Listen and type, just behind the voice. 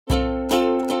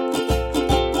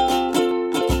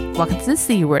Welcome to the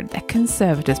C Word, a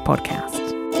Conservators podcast.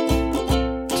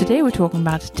 Today we're talking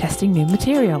about testing new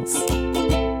materials.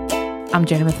 I'm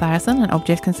Jenny Mathiasson, an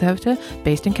Objects Conservator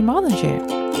based in Carmarthenshire.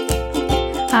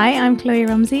 Hi, I'm Chloe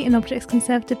Rumsey, an Objects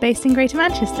Conservator based in Greater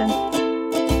Manchester.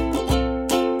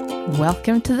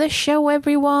 Welcome to the show,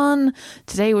 everyone.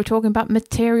 Today we're talking about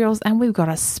materials and we've got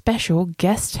a special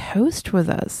guest host with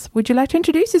us. Would you like to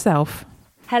introduce yourself?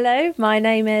 Hello, my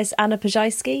name is Anna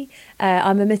Pajajski.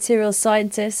 I'm a materials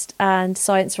scientist and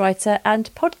science writer and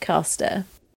podcaster.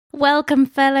 Welcome,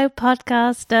 fellow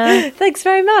podcaster. Thanks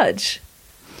very much.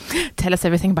 Tell us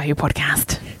everything about your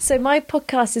podcast. So my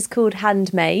podcast is called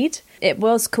Handmade. It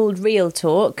was called Real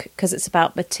Talk because it's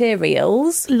about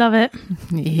materials. Love it.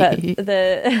 But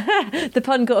the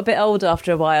pun got a bit old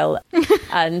after a while.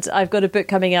 And I've got a book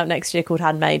coming out next year called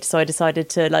Handmade. So I decided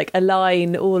to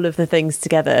align all of the things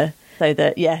together.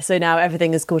 So now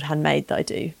everything is called Handmade that I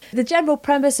do. The general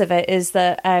premise of it is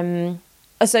that,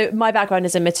 so my background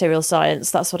is in material science.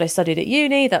 That's what I studied at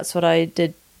uni. That's what I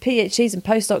did PhDs and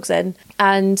postdocs in.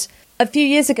 And a few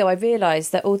years ago, I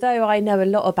realised that although I know a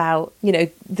lot about,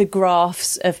 the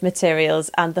graphs of materials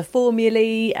and the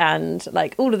formulae and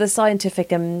all of the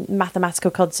scientific and mathematical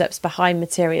concepts behind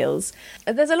materials,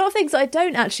 there's a lot of things that I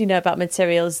don't actually know about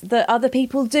materials that other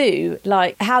people do,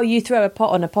 like how you throw a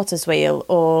pot on a potter's wheel,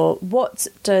 or what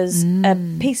does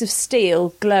a piece of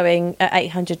steel glowing at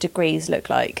 800 degrees look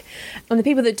like. And the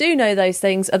people that do know those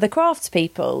things are the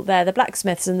craftspeople. They're the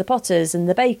blacksmiths and the potters and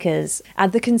the bakers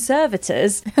and the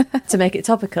conservators, to make it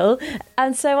topical.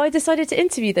 And so I decided to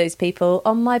interview those people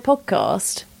on my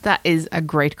podcast. That is a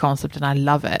great concept and I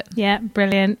love it. Yeah,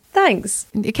 brilliant. Thanks.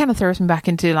 It kind of throws me back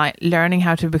into learning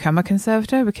how to become a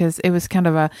conservator, because it was kind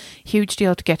of a huge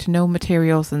deal to get to know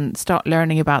materials and start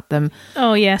learning about them.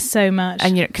 Oh, yes, so much.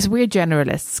 And, because we're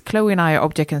generalists. Chloe and I are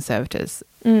object conservators.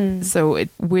 So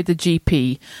we're the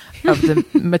GP of the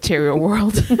material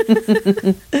world.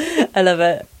 I love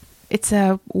it. It's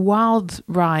a wild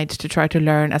ride to try to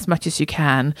learn as much as you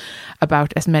can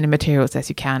about as many materials as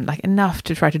you can, enough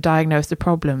to try to diagnose the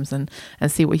problems and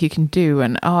see what you can do.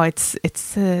 And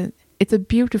it's a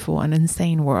beautiful and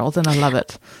insane world, and I love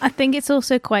it. I think it's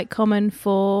also quite common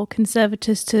for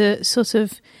conservators to sort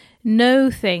of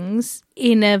know things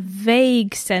in a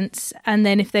vague sense, and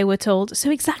then if they were told,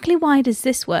 so exactly why does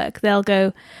this work, they'll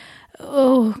go,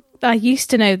 oh, I used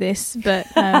to know this, but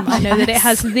I know that it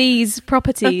has these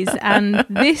properties, and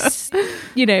this,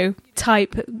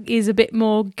 type is a bit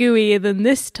more gooey than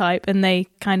this type, and they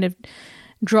kind of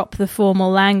drop the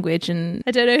formal language. And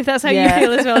I don't know if that's how you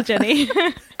feel as well, Jenny.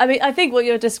 I mean, I think what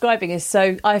you're describing is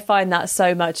I find that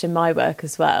so much in my work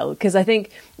as well, because I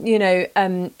think, in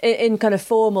kind of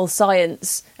formal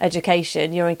science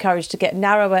education, you're encouraged to get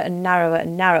narrower and narrower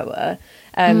and narrower.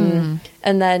 And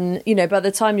then, by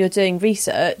the time you're doing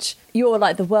research, you're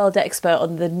like the world expert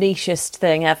on the nichest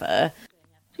thing ever.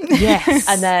 Yes.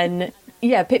 And then,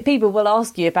 people will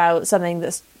ask you about something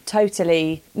that's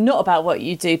totally not about what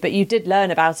you do, but you did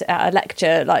learn about it at a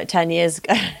lecture 10 years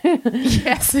ago.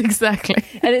 Yes, exactly.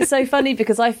 And it's so funny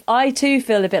because I too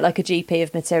feel a bit like a GP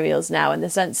of materials now, in the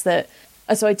sense that,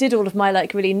 so I did all of my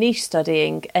really niche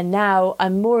studying, and now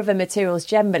I'm more of a materials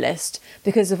generalist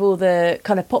because of all the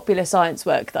kind of popular science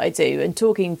work that I do, and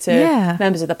talking to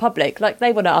members of the public.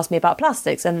 They want to ask me about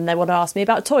plastics, and then they want to ask me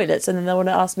about toilets, and then they want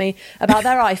to ask me about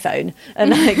their iPhone.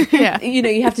 And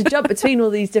you have to jump between all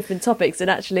these different topics. And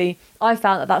actually, I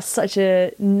found that that's such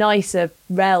a nicer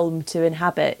realm to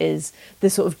inhabit, is the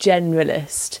sort of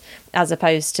generalist, as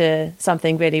opposed to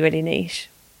something really, really niche.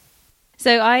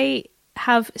 So I'm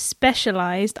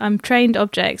trained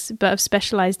objects, but I've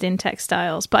specialised in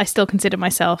textiles, but I still consider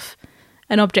myself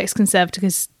an objects conservator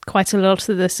because quite a lot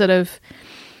of the sort of,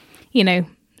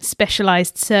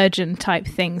 specialised surgeon type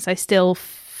things, I still,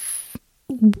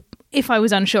 if I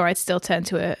was unsure, I'd still turn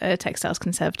to a textiles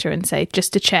conservator and say,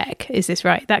 just to check, is this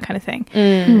right? That kind of thing.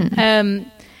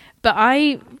 But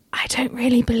I don't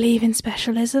really believe in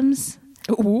specialisms.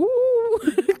 Ooh.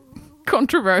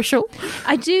 Controversial.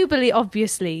 I do believe,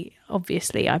 obviously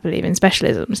I believe in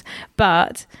specialisms,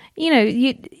 but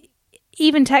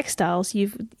even textiles,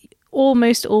 you've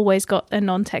almost always got a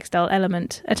non-textile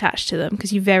element attached to them,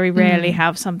 because you very rarely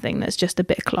have something that's just a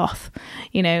bit of cloth,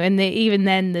 and even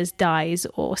then there's dyes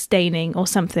or staining or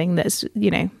something that's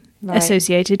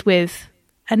associated with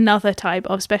another type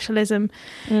of specialism.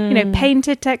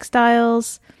 Painted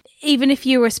textiles. Even if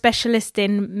you were a specialist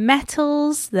in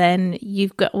metals, then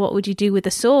you've got, what would you do with a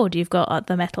sword? You've got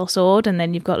the metal sword, and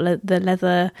then you've got the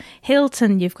leather hilt,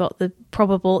 and you've got the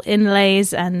probable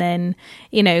inlays, and then,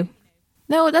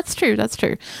 No, that's true. That's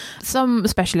true. Some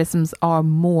specialisms are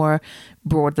more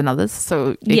broad than others.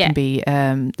 So it can be,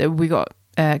 we got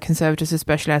conservators who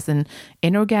specialize in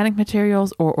inorganic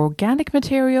materials or organic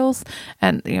materials.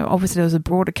 And, obviously those are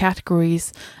broader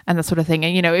categories and that sort of thing.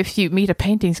 And, if you meet a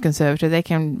paintings conservator, they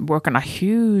can work on a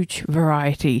huge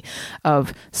variety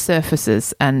of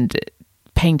surfaces and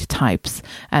paint types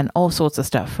and all sorts of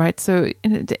stuff, right? So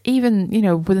even,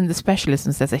 within the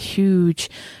specialisms, there's a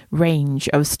huge range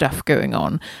of stuff going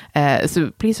on.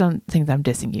 So please don't think that I'm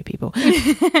dissing you people.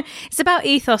 It's about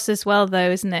ethos as well, though,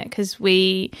 isn't it? Because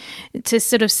to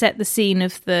sort of set the scene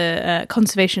of the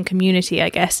conservation community, I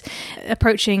guess,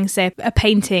 approaching, say, a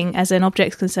painting as an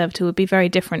objects conservator would be very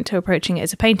different to approaching it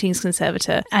as a paintings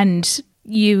conservator. And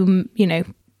you know,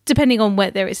 depending on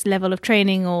whether it's level of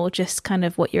training or just kind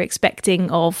of what you're expecting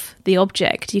of the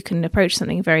object, you can approach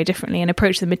something very differently and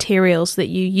approach the materials that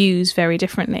you use very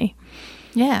differently.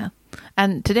 Yeah.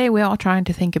 And today we are trying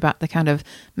to think about the kind of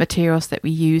materials that we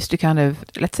use to kind of,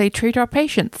 let's say, treat our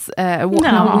patients.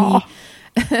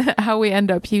 How we end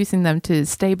up using them to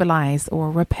stabilize or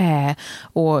repair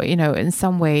or, in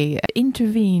some way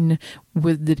intervene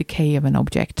with the decay of an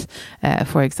object,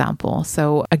 for example.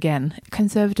 So again,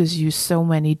 conservators use so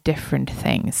many different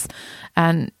things.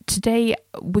 And today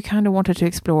we kind of wanted to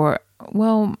explore,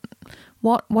 well,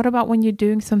 what about when you're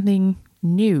doing something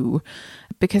new?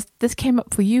 Because this came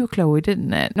up for you, Chloe,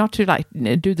 didn't it? Not to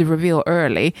do the reveal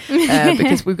early,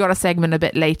 because we've got a segment a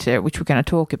bit later, which we're going to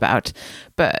talk about.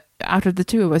 But out of the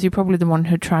two of us, you're probably the one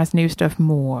who tries new stuff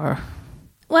more.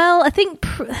 Well, I think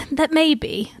that may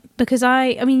be, because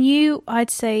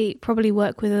I'd say probably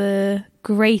work with a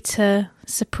greater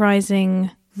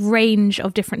surprising range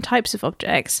of different types of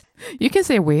objects. You can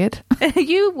say weird.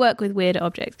 You work with weird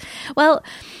objects. Well,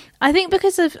 I think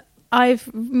because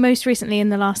I've most recently in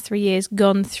the last 3 years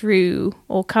gone through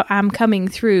or am coming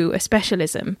through a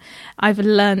specialism. I've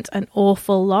learnt an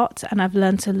awful lot, and I've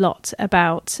learnt a lot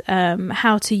about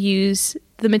how to use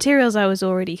the materials I was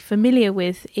already familiar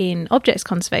with in objects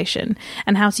conservation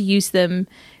and how to use them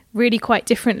really quite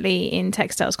differently in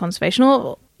textiles conservation.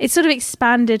 Or it sort of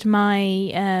expanded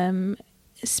my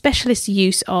specialist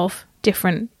use of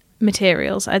different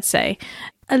materials, I'd say.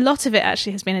 A lot of it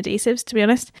actually has been adhesives, to be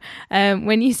honest.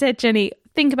 When you said, Jenny,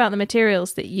 think about the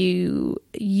materials that you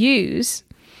use,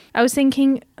 I was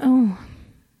thinking,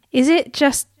 is it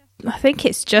just, I think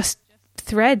it's just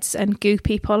threads and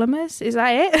goopy polymers. Is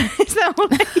that it? Is that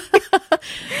what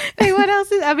hey, what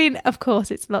else is, of course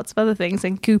it's lots of other things,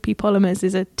 and goopy polymers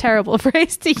is a terrible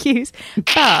phrase to use.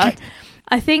 But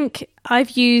I think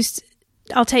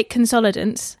I'll take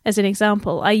consolidants as an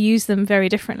example. I use them very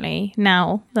differently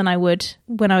now than I would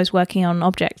when I was working on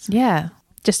objects. Yeah.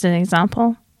 Just an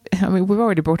example. We've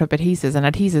already brought up adhesives, and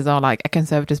adhesives are like a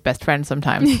conservator's best friend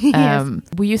sometimes. Yes.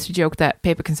 We used to joke that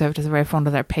paper conservators are very fond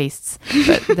of their pastes,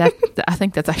 but I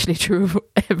think that's actually true of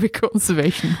every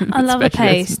conservation. I love a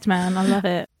paste, man. I love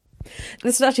it.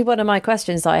 This was actually one of my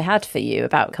questions that I had for you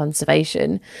about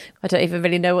conservation. I don't even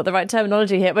really know what the right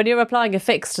terminology here. When you're applying a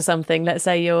fix to something, let's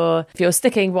say if you're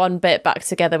sticking one bit back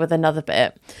together with another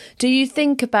bit, do you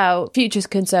think about future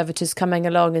conservators coming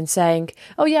along and saying,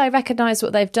 oh yeah, I recognise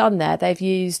what they've done there. They've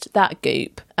used that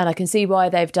goop and I can see why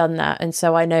they've done that, and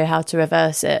so I know how to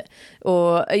reverse it?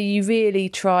 Or are you really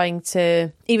trying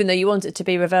to, even though you want it to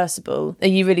be reversible, are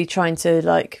you really trying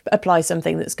to apply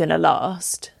something that's going to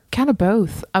last? Kind of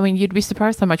both. You'd be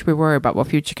surprised how much we worry about what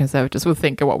future conservators will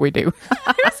think of what we do.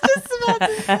 I was just about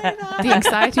to say that. The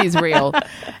anxiety is real.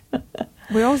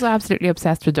 We're also absolutely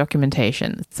obsessed with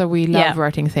documentation. So we love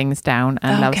writing things down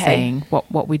and love saying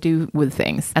what we do with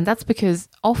things. And that's because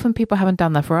often people haven't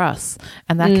done that for us.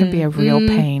 And that can be a real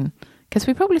pain. Because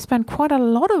we probably spend quite a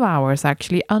lot of hours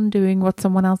actually undoing what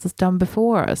someone else has done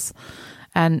before us.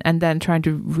 And then trying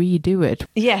to redo it.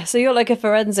 Yeah, so you're like a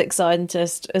forensic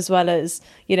scientist as well as,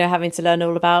 having to learn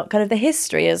all about kind of the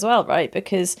history as well, right?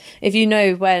 Because if you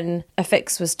know when a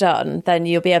fix was done, then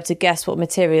you'll be able to guess what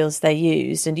materials they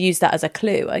used and use that as a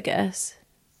clue, I guess.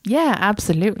 Yeah,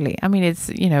 absolutely. It's,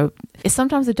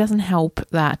 sometimes it doesn't help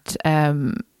that,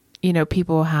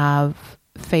 people have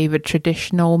favored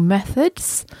traditional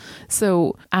methods.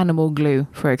 So animal glue,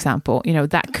 for example,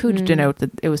 that could denote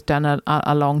that it was done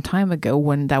a long time ago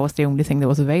when that was the only thing that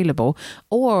was available.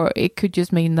 Or it could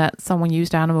just mean that someone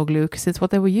used animal glue because it's what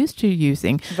they were used to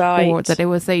using. Right. Or that it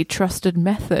was a trusted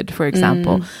method, for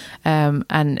example.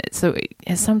 And so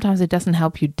sometimes it doesn't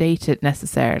help you date it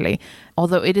necessarily.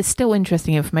 Although it is still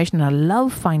interesting information, and I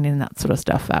love finding that sort of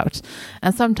stuff out.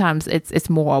 And sometimes it's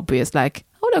more obvious, like,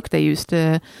 oh look, they used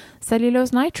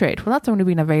cellulose nitrate. Well, that's only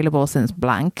been available since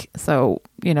blank. So,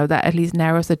 that at least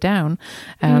narrows it down.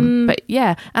 But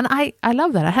yeah, and I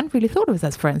love that. I hadn't really thought of it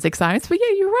as forensic science, but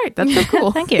yeah, you're right. That's so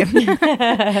cool. Thank you.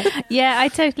 Yeah, I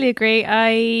totally agree.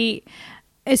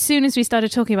 As soon as we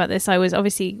started talking about this, I was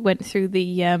obviously went through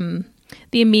the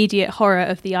immediate horror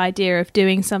of the idea of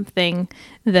doing something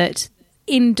that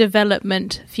in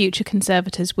development future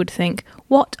conservators would think,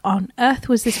 what on earth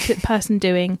was this person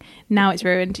doing? Now it's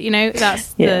ruined.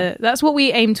 That's what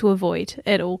we aim to avoid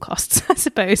at all costs, I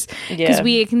suppose, because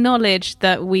we acknowledge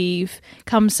that we've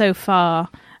come so far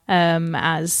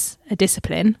as a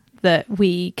discipline that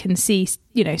we can see,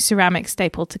 ceramics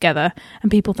stapled together,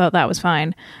 and people thought that was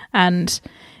fine. And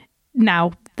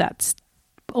now that's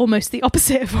almost the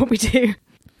opposite of what we do.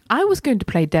 I was going to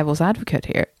play devil's advocate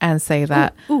here and say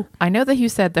that I know that you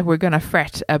said that we're going to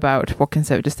fret about what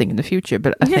conservatives think in the future,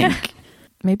 but I think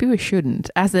maybe we shouldn't.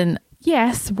 As in,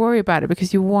 yes, worry about it,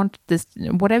 because you want this,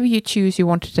 whatever you choose, you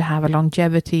want it to have a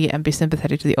longevity and be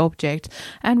sympathetic to the object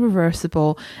and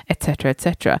reversible, etc.,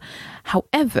 etc.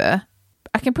 However,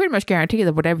 I can pretty much guarantee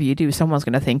that whatever you do, someone's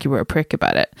going to think you were a prick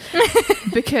about it.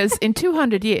 Because in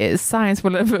 200 years, science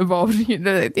will have evolved.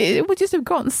 It would just have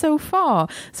gotten so far.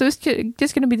 So it's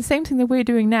just going to be the same thing that we're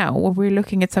doing now, where we're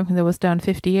looking at something that was done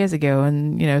 50 years ago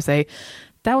and, say,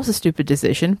 that was a stupid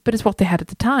decision, but it's what they had at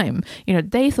the time.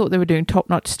 They thought they were doing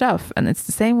top-notch stuff, and it's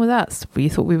the same with us. We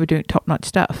thought we were doing top-notch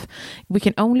stuff. We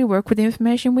can only work with the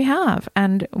information we have,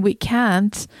 and we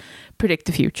can't predict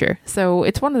the future. So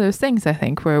it's one of those things, I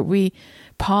think, where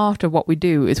part of what we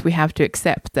do is we have to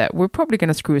accept that we're probably going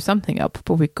to screw something up,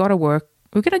 but we've got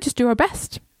to just do our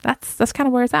best. That's kind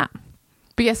of where it's at.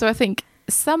 But yeah, so I think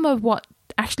some of what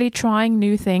actually trying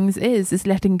new things is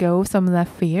letting go of some of that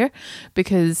fear,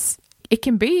 because it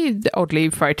can be oddly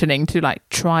frightening to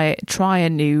try a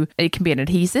new, it can be an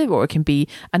adhesive, or it can be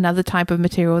another type of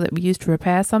material that we use to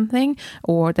repair something,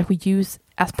 or that we use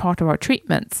as part of our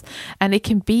treatments. And it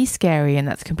can be scary, and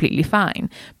that's completely fine.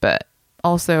 But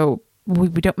also, we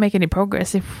don't make any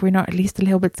progress if we're not at least a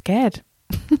little bit scared.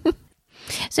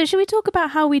 So should we talk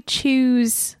about how we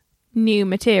choose new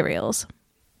materials?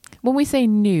 When we say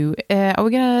new, are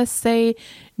we going to say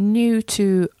new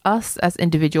to us as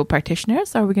individual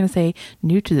practitioners, or are we going to say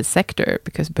new to the sector?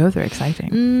 Because both are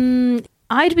exciting.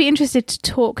 I'd be interested to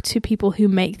talk to people who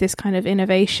make this kind of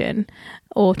innovation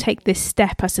or take this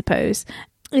step, I suppose.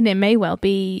 And it may well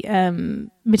be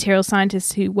material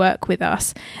scientists who work with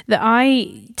us. That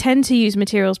I tend to use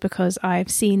materials because I've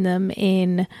seen them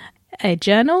in a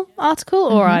journal article,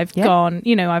 or I've gone,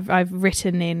 I've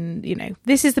written in,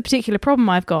 this is the particular problem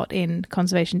I've got in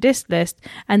Conservation Disc List,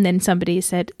 and then somebody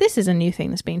said, this is a new thing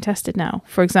that's being tested now,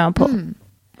 for example.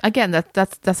 Again,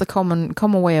 that's a common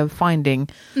way of finding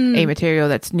a material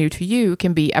that's new to you. It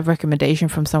can be a recommendation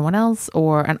from someone else,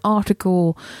 or an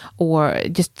article, or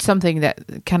just something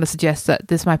that kind of suggests that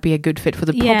this might be a good fit for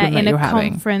the problem that you're having. In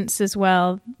a conference as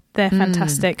well. They're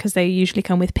fantastic because they usually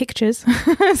come with pictures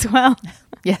as well.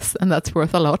 Yes, and that's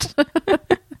worth a lot.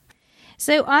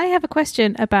 So I have a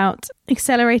question about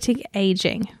accelerating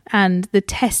aging and the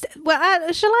test.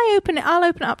 Well, shall I open it? I'll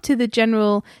open it up to the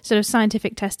general sort of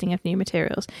scientific testing of new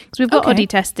materials. Because we've got ODI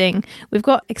testing, we've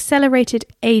got accelerated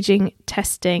aging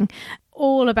testing,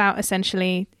 all about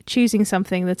essentially choosing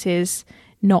something that is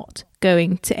not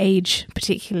going to age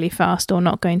particularly fast, or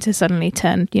not going to suddenly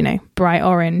turn, bright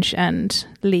orange and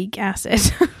leak acid.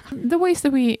 The ways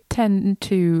that we tend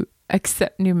to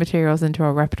accept new materials into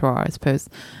our repertoire, I suppose,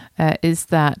 is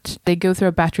that they go through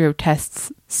a battery of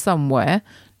tests somewhere,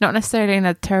 not necessarily in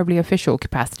a terribly official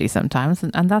capacity sometimes,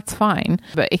 and that's fine.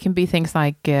 But it can be things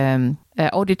like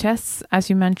audit tests, as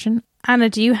you mentioned. Anna,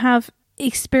 do you have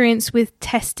experience with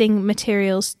testing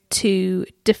materials to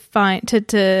discern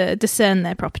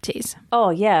their properties? Oh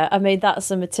yeah, I mean,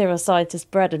 that's a material scientist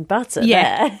bread and butter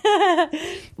there.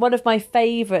 One of my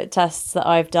favourite tests that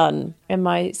I've done in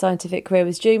my scientific career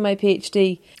was during my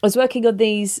PhD. I was working on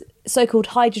these so-called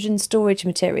hydrogen storage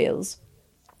materials.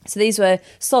 So these were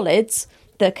solids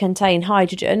that contain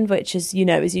hydrogen, which is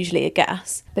usually a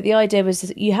gas. But the idea was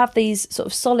that you have these sort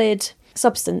of solid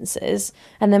substances,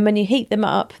 and then when you heat them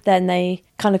up, then they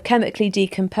kind of chemically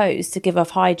decompose to give off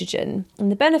hydrogen. And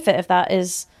the benefit of that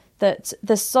is that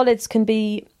the solids can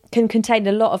contain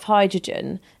a lot of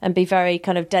hydrogen and be very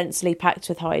kind of densely packed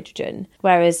with hydrogen,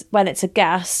 whereas when it's a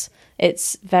gas,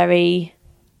 it's the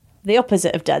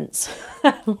opposite of dense.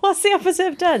 What's the opposite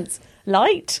of dense?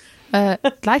 Light?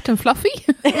 Light and fluffy.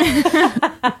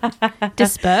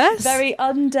 Disperse? Very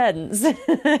undense.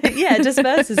 Yeah,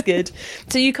 disperse is good.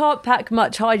 So you can't pack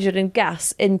much hydrogen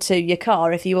gas into your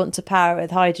car if you want to power it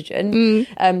with hydrogen,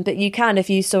 but you can if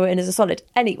you store it in as a solid.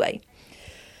 Anyway,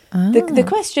 the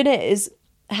question is,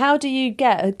 how do you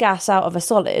get a gas out of a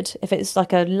solid if it's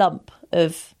like a lump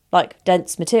of like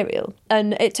dense material?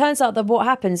 And it turns out that what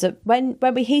happens that when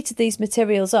we heated these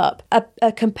materials up,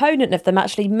 a component of them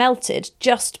actually melted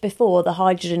just before the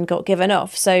hydrogen got given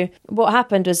off. So what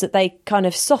happened was that they kind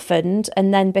of softened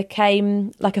and then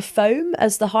became like a foam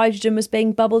as the hydrogen was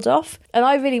being bubbled off. And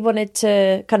I really wanted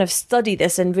to kind of study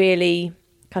this in really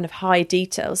kind of high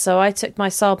detail. So I took my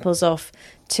samples off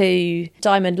to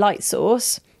Diamond Light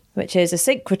Source, which is a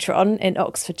synchrotron in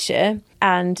Oxfordshire,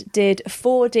 and did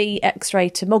 4D X-ray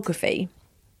tomography.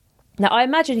 Now, I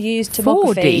imagine you use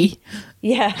tomography. 4D?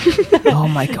 Yeah. Oh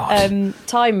my God.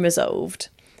 Time resolved.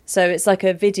 So it's like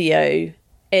a video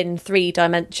in 3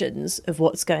 dimensions of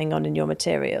what's going on in your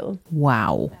material.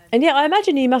 Wow. And yeah, I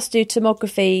imagine you must do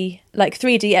tomography, like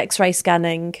 3D X-ray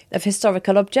scanning of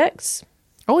historical objects.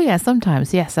 Oh yeah,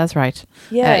 sometimes. Yes, that's right.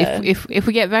 Yeah. If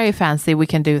we get very fancy, we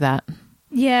can do that.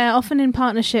 Yeah, often in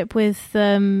partnership with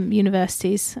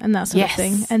universities and that sort of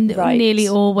thing. And right. Nearly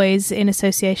always in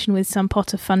association with some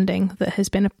pot of funding that has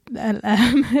been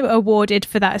awarded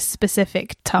for that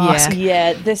specific task.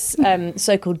 Yeah, this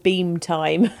so-called beam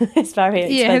time is very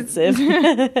expensive.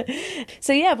 Yes.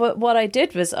 So yeah, but what I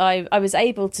did was I was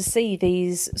able to see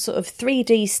these sort of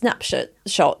 3D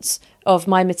snapshots of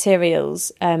my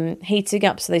materials heating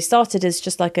up. So they started as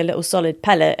just like a little solid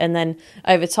pellet, and then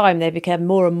over time they became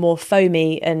more and more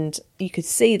foamy, and you could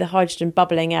see the hydrogen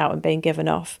bubbling out and being given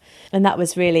off. And that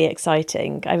was really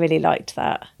exciting. I really liked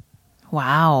that.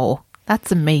 Wow.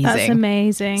 That's amazing. That's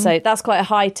amazing. So that's quite a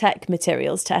high-tech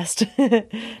materials test.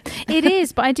 It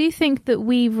is, but I do think that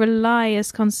we rely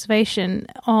as conservation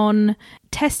on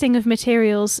testing of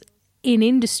materials in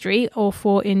industry or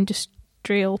for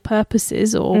industrial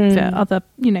purposes or for other,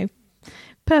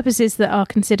 purposes that are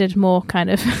considered more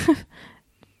kind of,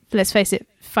 let's face it,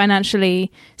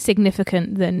 financially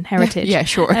significant than heritage. Yeah,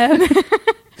 sure.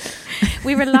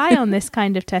 We rely on this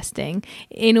kind of testing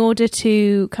in order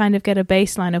to kind of get a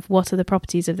baseline of what are the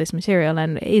properties of this material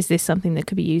and is this something that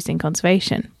could be used in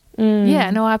conservation.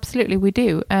 Yeah, no, absolutely, we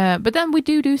do. But then we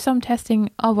do some testing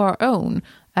of our own.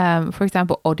 For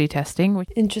example, ODI testing.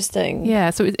 Interesting. Yeah,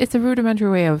 so it's a rudimentary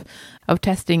way of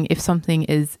testing if something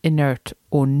is inert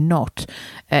or not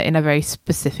in a very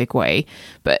specific way.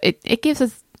 But it gives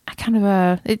us a kind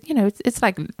of it's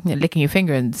like licking your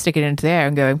finger and sticking it into the air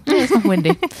and going, oh, it's not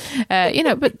windy.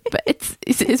 But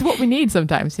it's what we need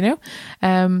sometimes,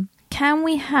 Can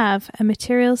we have a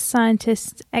materials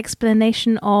scientist's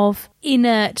explanation of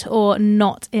inert or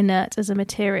not inert as a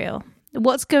material?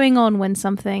 What's going on when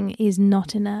something is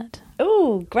not inert?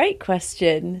 Oh, great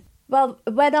question. Well,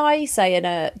 when I say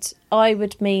inert, I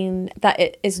would mean that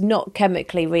it is not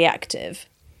chemically reactive.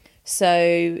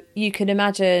 So you can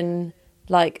imagine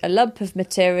like a lump of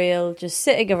material just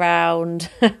sitting around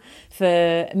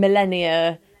for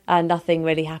millennia and nothing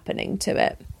really happening to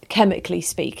it, chemically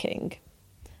speaking.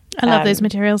 I love those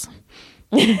materials.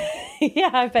 Yeah,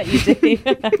 I bet you do.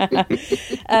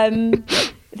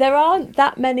 There aren't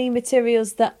that many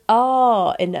materials that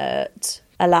are inert,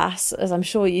 alas, as I'm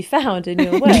sure you found in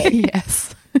your work.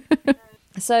 Yes.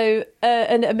 So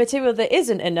a material that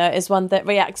isn't inert is one that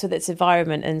reacts with its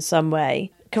environment in some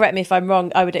way. Correct me if I'm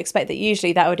wrong, I would expect that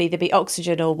usually that would either be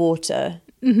oxygen or water.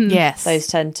 Mm-hmm. Yes. Those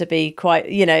tend to be quite,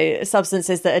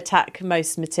 substances that attack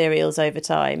most materials over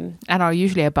time. And are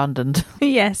usually abundant.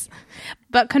 Yes.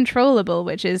 But controllable,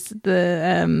 which is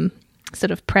the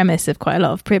sort of premise of quite a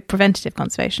lot of preventative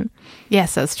conservation.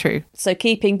 Yes, that's true. So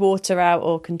keeping water out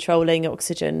or controlling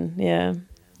oxygen, yeah.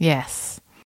 Yes.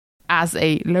 As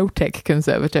a low-tech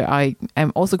conservator, I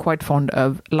am also quite fond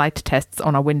of light tests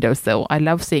on our windowsill. I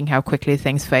love seeing how quickly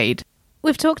things fade.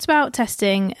 We've talked about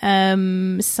testing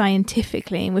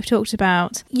scientifically, and we've talked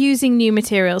about using new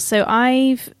materials. So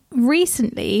I've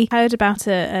recently heard about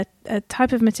a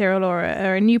type of material or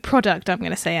a new product, I'm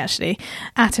going to say actually,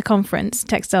 at a conference,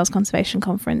 Textiles Conservation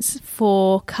Conference,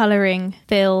 for colouring,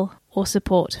 fill or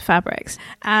support fabrics.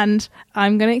 And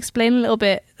I'm going to explain a little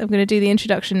bit. I'm going to do the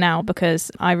introduction now because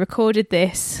I recorded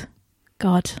this,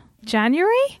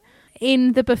 January?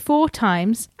 In the before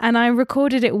times, and I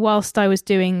recorded it whilst I was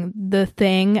doing the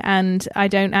thing, and I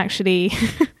don't actually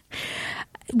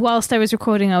whilst I was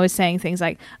recording I was saying things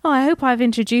like, I hope I've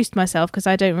introduced myself because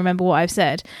I don't remember what I've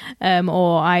said,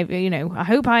 or I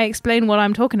hope I explain what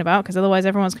I'm talking about because otherwise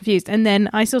everyone's confused. And then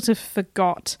I sort of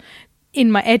forgot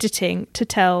in my editing to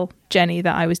tell Jenny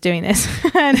that I was doing this.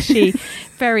 And she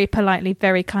very politely,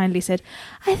 very kindly said,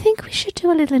 I think we should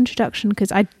do a little introduction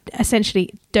because I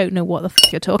essentially don't know what the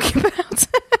you're talking about.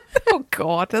 Oh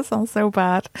God, that sounds so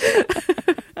bad.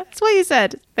 That's what you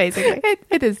said, basically.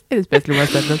 It is basically what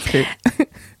I said, that's true.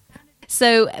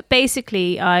 So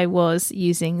basically I was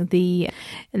using the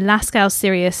Lascaux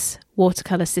Sirius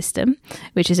watercolour system,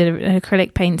 which is an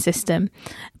acrylic paint system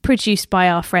produced by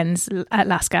our friends at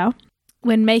Lascaux.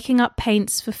 When making up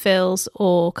paints for fills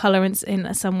or colorants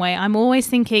in some way, I'm always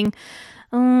thinking,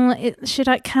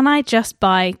 can I just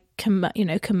buy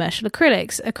commercial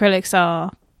acrylics? Acrylics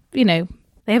are,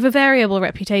 they have a variable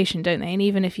reputation, don't they? And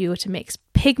even if you were to mix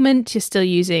pigment, you're still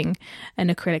using an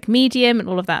acrylic medium and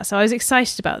all of that. So I was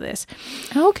excited about this.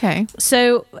 Okay.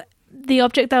 So the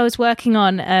object that I was working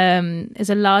on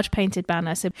is a large painted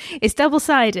banner. So it's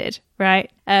double-sided, right?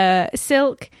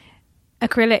 Silk,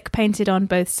 acrylic painted on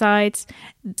both sides.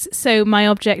 So my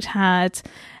object had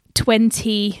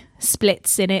 20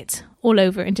 splits in it all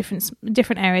over in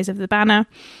different areas of the banner.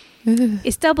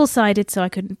 It's double-sided, so I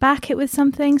couldn't back it with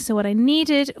something. So what I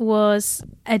needed was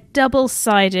a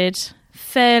double-sided,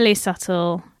 fairly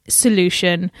subtle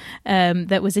solution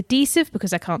that was adhesive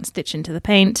because I can't stitch into the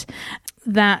paint,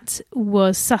 that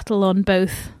was subtle on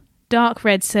both dark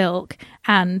red silk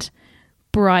and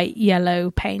bright yellow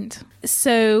paint.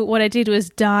 So what I did was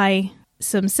dye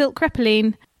some silk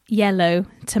crepeline yellow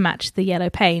to match the yellow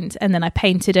paint, and then I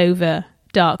painted over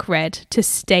dark red to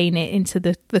stain it into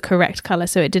the correct colour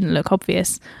so it didn't look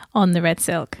obvious on the red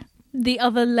silk. The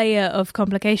other layer of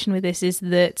complication with this is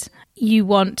that you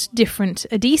want different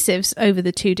adhesives over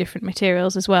the two different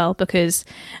materials as well, because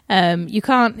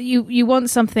you want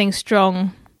something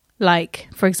strong, like,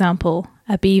 for example,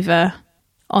 a beaver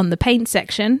on the paint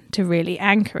section to really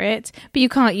anchor it, but you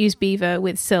can't use beaver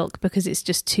with silk because it's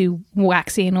just too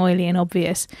waxy and oily and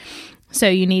obvious. So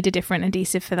you need a different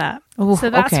adhesive for that. Ooh, so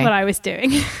that's okay. what I was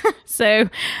doing. So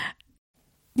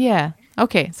yeah,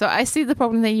 okay. So I see the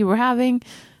problem that you were having.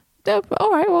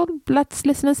 All right, well, let's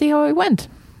listen and see how it went.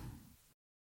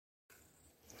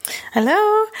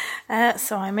 Hello.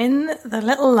 So I'm in the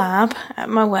little lab at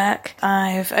my work.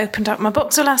 I've opened up my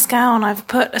box of Lascaux and I've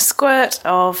put a squirt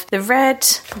of the red,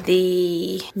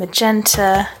 the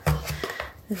magenta,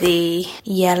 the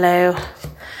yellow,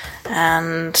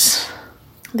 and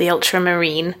the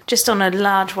ultramarine, just on a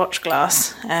large watch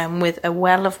glass with a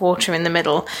well of water in the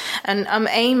middle. And I'm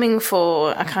aiming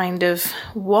for a kind of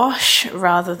wash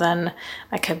rather than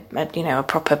like a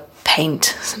proper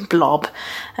paint blob,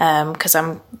 because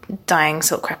I'm dyeing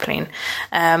silk crepeline,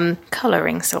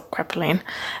 colouring silk crepeline.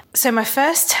 So my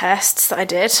first tests that I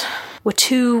did were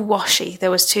too washy. I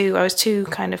was too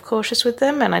kind of cautious with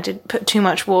them, and I did put too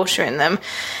much water in them.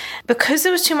 Because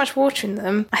there was too much water in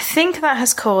them, I think that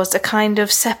has caused a kind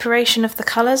of separation of the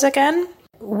colours again.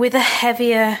 With a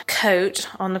heavier coat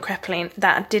on the crepeline,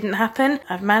 that didn't happen.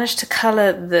 I've managed to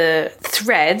colour the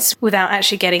threads without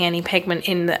actually getting any pigment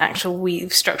in the actual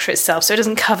weave structure itself, so it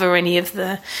doesn't cover any of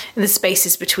the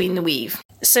spaces between the weave.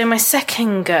 So my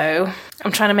second go,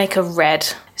 I'm trying to make a red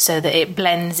so that it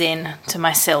blends in to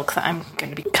my silk that I'm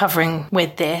going to be covering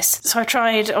with this. So I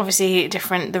tried, obviously,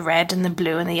 the red and the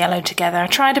blue and the yellow together. I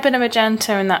tried a bit of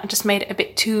magenta, and that just made it a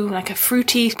bit too like a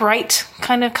fruity, bright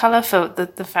kind of colour for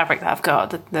the fabric that I've got,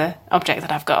 the object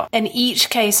that I've got. In each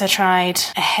case, I tried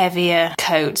a heavier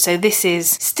coat. So this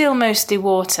is still mostly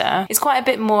water. It's quite a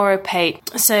bit more opaque.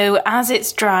 So as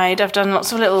it's dried, I've done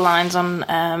lots of little lines on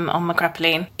my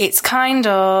crepeline. It's kind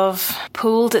of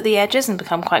pooled at the edges and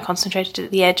become quite concentrated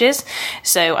at the edges.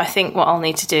 So I think what I'll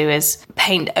need to do is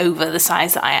paint over the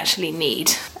size that I actually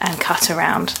need and cut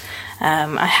around.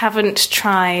 I haven't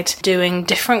tried doing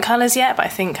different colours yet, but I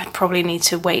think I'd probably need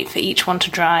to wait for each one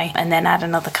to dry and then add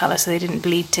another colour so they didn't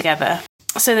bleed together.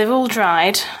 So they've all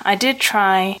dried. I did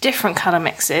try different colour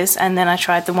mixes, and then I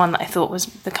tried the one that I thought was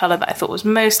the colour that I thought was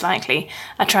most likely.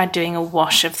 I tried doing a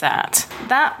wash of that.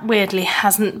 That weirdly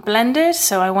hasn't blended,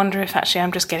 so I wonder if actually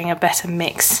I'm just getting a better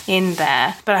mix in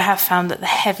there. But I have found that the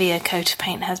heavier coat of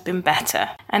paint has been better.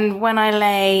 And when I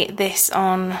lay this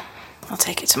on, I'll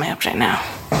take it to my object now.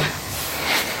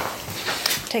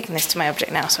 Taking this to my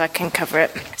object now so I can cover it.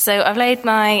 So I've laid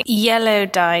my yellow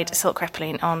dyed silk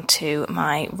crepeline onto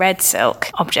my red silk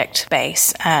object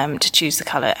base to choose the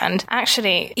colour. And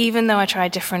actually, even though I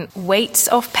tried different weights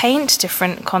of paint,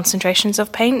 different concentrations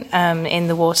of paint in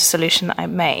the water solution that I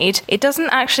made, it doesn't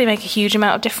actually make a huge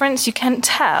amount of difference. You can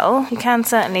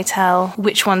certainly tell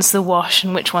which one's the wash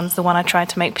and which one's the one I tried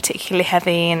to make particularly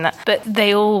heavy, but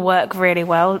they all work really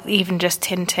well, even just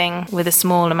tinting with a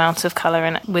small amount of colour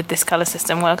in it with this colour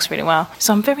system and works really well.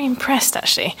 So I'm very impressed,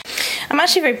 actually. I'm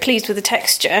actually very pleased with the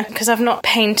texture because I've not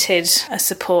painted a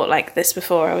support like this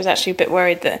before. I was actually a bit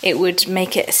worried that it would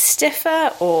make it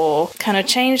stiffer or kind of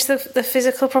change the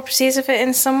physical properties of it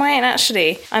in some way. And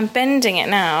actually, I'm bending it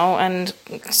now and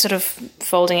sort of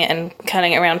folding it and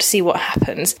curling it around to see what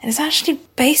happens. And it's actually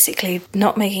basically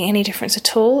not making any difference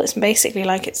at all. It's basically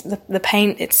like it's the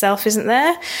paint itself isn't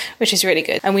there, which is really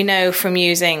good. And we know from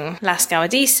using Lascaux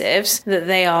adhesives that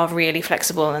they are really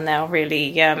flexible and they're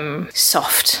really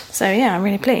soft. So yeah, I'm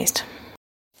really pleased.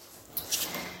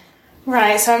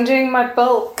 Right, so I'm doing my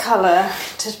bulk colour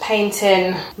to paint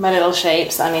in my little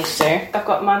shapes that I need to do. I've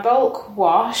got my bulk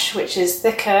wash, which is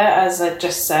thicker, as I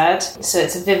just said, so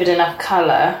it's a vivid enough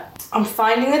colour. I'm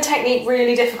finding the technique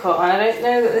really difficult, and I don't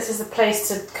know that this is the place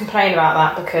to complain about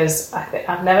that because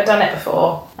I've never done it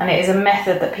before, and it is a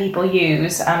method that people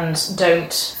use and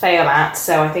don't fail at,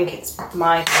 so I think it's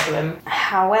my problem.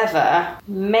 However,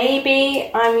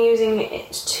 maybe I'm using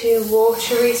it too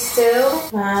watery still.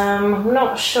 I'm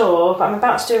not sure, but I'm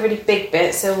about to do a really big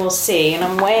bit, so we'll see. And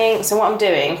I'm weighing, so what I'm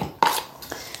doing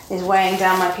is weighing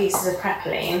down my pieces of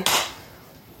Crepeline.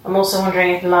 I'm also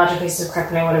wondering if the larger pieces of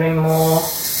Crepeline would have been more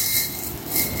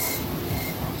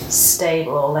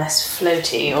stable or less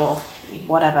floaty or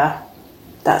whatever.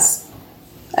 That's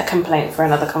a complaint for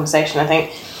another conversation, I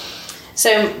think.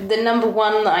 So the number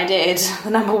one that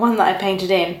I painted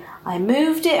in, I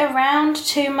moved it around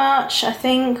too much, I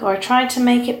think, or I tried to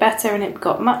make it better and it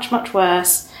got much, much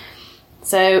worse.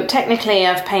 So technically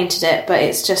I've painted it, but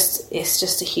it's just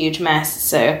a huge mess.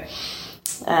 So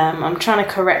I'm trying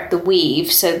to correct the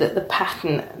weave so that the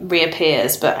pattern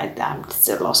reappears, but I'm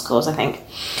still lost cause, I think.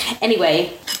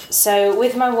 Anyway, so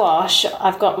with my wash,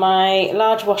 I've got my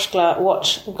large watch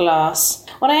glass.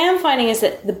 What I am finding is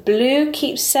that the blue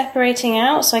keeps separating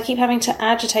out, so I keep having to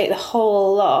agitate the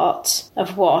whole lot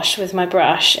of wash with my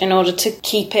brush in order to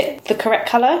keep it the correct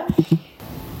colour.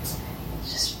 It's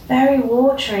just very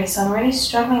watery, so I'm really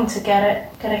struggling to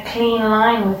get a clean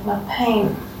line with my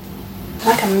paint.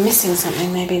 Like I'm missing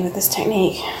something maybe with this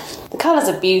technique. The colours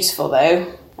are beautiful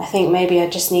though. I think maybe I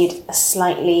just need a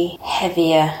slightly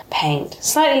heavier paint.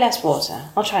 Slightly less water.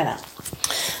 I'll try that.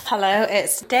 Hello,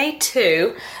 it's day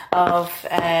 2 of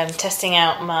testing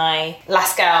out my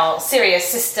Lascaux Serious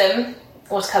system,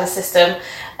 watercolour system,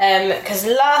 because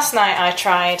last night I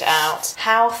tried out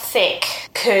how thick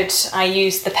could I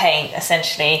use the paint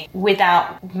essentially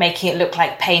without making it look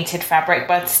like painted fabric,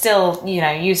 but still,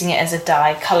 using it as a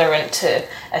dye colorant to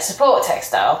a support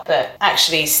textile, but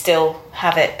actually still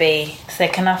have it be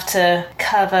thick enough to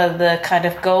cover the kind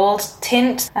of gold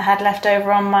tint I had left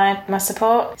over on my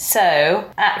support. So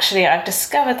actually I've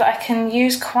discovered that I can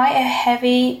use quite a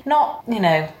heavy, not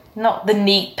the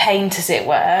neat paint as it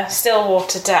were, still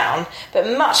watered down,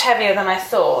 but much heavier than I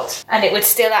thought, and it would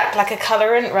still act like a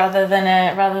colorant rather than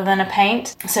a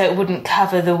paint, so it wouldn't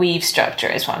cover the weave structure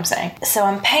is what I'm saying. So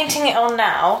I'm painting it on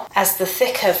now as the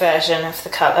thicker version of the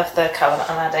colour that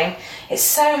I'm adding. It's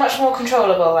so much more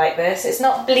controllable like this. It's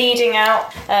not bleeding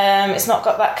out, it's not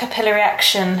got that capillary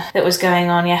action that was going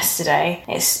on yesterday.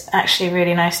 It's actually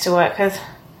really nice to work with.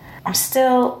 I'm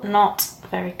still not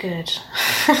very good.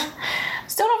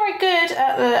 Still not very good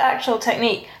at the actual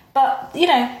technique, but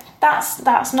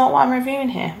that's not what I'm reviewing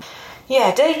here.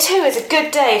 Yeah, day 2 is a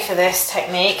good day for this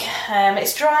technique.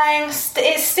 It's drying,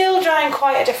 it's still drying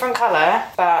quite a different colour,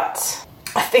 but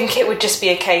I think it would just be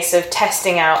a case of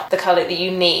testing out the colour that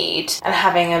you need and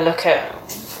having a look at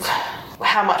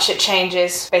how much it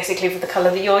changes basically for the colour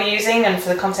that you're using and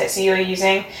for the context that you're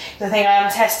using. I think I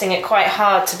am testing it quite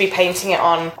hard to be painting it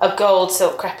on a gold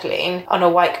silk Crepeline on a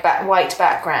white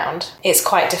background. It's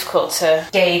quite difficult to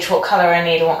gauge what colour I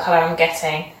need and what colour I'm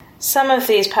getting. Some of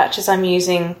these patches I'm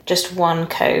using just 1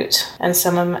 coat and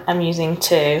some of them I'm using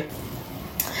 2.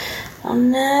 Oh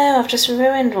no, I've just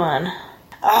ruined one.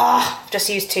 I've just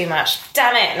used too much.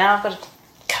 Damn it, now I've got to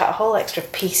cut a whole extra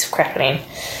piece of Crepeline.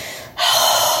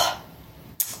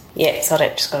 Yeah, sod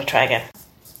it, just got to try again.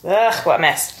 Ugh, what a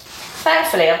mess.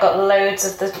 Thankfully, I've got loads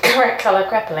of the correct colour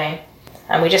Crepeline,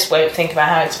 and we just won't think about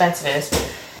how expensive it is.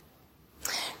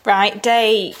 Right,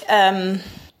 day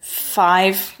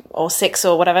 5 or 6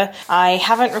 or whatever. I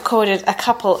haven't recorded a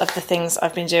couple of the things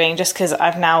I've been doing just because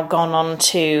I've now gone on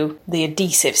to the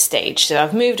adhesive stage. So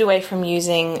I've moved away from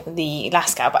using the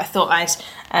Lascaux, but I thought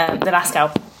the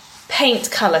Lascaux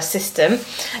paint colour system,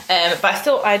 but I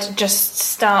thought I'd just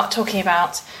start talking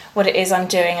about what it is I'm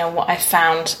doing and what I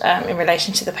found in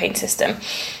relation to the paint system.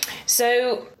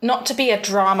 So not to be a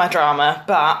drama,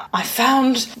 but I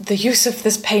found the use of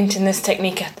this paint in this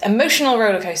technique an emotional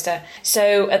roller coaster.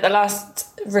 So at the last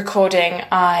recording,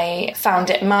 I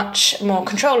found it much more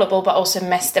controllable, but also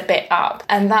messed a bit up.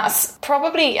 And that's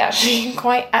probably actually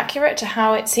quite accurate to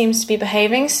how it seems to be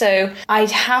behaving. So I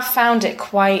have found it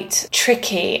quite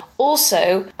tricky.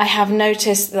 Also, I have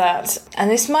noticed that, and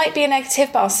this might be a negative,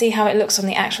 but I'll see how it looks on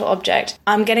the actual object.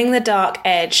 I'm getting the dark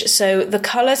edge, so the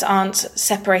colours aren't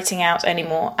separating out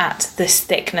anymore at this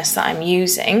thickness that I'm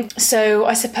using. So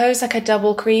I suppose like a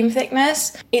double cream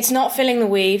thickness. It's not filling the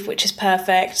weave, which is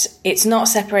perfect. It's not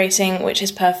separating, which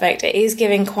is perfect. It is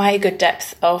giving quite a good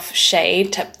depth of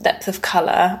shade, depth of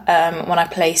colour when I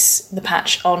place the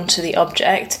patch onto the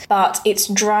object, but it's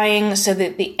drying so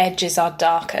that the edges are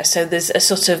darker. So there's a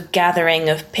sort of gathering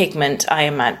of pigment, I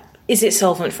imagine. Is it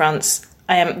solvent fronts?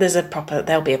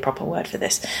 There'll be a proper word for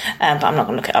this, but I'm not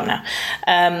going to look it up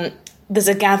now. There's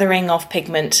a gathering of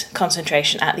pigment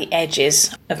concentration at the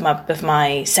edges of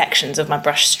my sections of my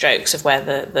brush strokes of where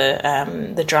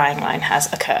the drying line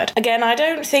has occurred. Again, I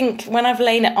don't think when I've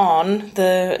lain it on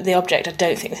the object, I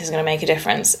don't think this is going to make a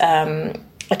difference.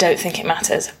 I don't think it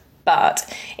matters.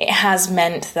 But it has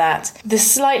meant that the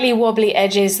slightly wobbly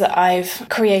edges that I've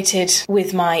created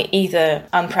with my either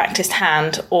unpracticed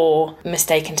hand or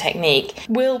mistaken technique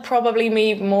will probably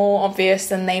be more obvious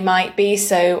than they might be.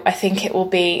 So I think it will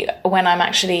be when I'm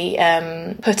actually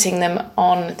putting them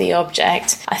on the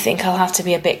object, I think I'll have to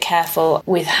be a bit careful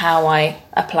with how I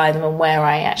apply them and where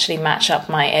I actually match up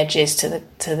my edges to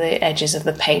the edges of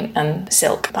the paint and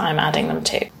silk that I'm adding them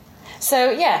to.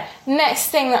 So yeah, next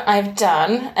thing that I've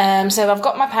done, so I've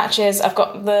got my patches, I've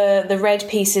got the red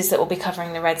pieces that will be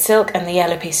covering the red silk and the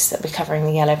yellow pieces that will be covering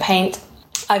the yellow paint.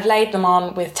 I've laid them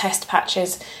on with test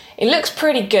patches. It looks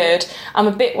pretty good. I'm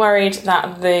a bit worried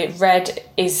that the red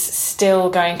is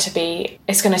still going to be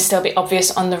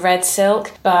obvious on the red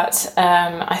silk, but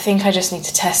I think I just need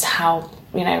to test how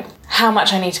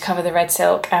much I need to cover the red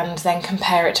silk and then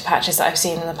compare it to patches that I've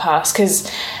seen in the past,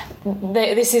 because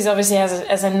this is obviously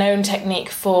as a known technique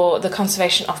for the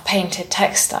conservation of painted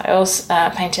textiles,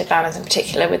 painted banners in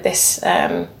particular, with this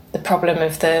the problem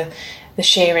of the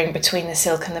shearing between the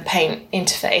silk and the paint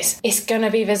interface. It's going to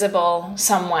be visible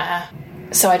somewhere,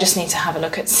 so I just need to have a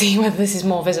look see whether this is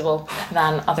more visible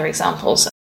than other examples.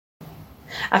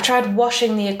 I've tried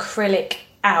washing the acrylic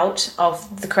out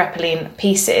of the crepeline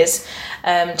pieces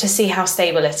to see how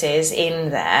stable it is in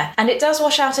there, and it does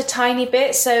wash out a tiny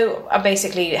bit. So I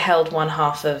basically held one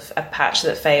half of a patch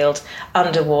that failed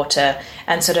underwater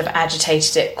and sort of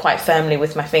agitated it quite firmly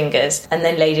with my fingers and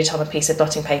then laid it on a piece of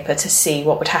blotting paper to see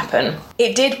what would happen.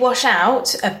 It did wash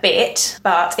out a bit,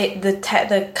 but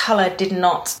the colour did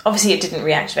not, obviously it didn't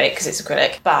reactivate because it's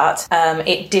acrylic, but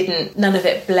none of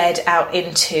it bled out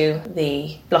into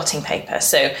the blotting paper.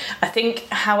 So I think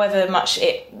however much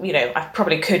I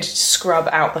probably could scrub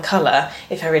out the colour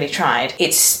if I really tried,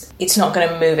 it's not going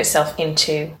to move itself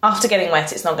into, after getting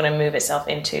wet, it's not going to move itself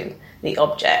into the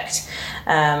object.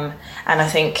 And I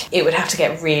think it would have to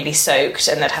get really soaked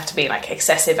and there'd have to be like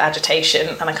excessive agitation,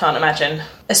 and I can't imagine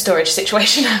a storage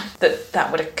situation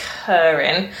that would occur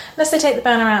in unless they take the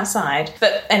banner outside.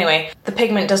 But anyway, the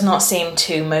pigment does not seem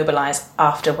to mobilise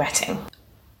after wetting.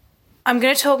 I'm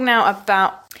going to talk now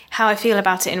about how I feel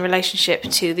about it in relationship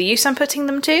to the use I'm putting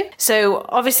them to. So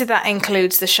obviously that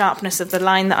includes the sharpness of the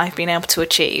line that I've been able to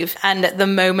achieve, and at the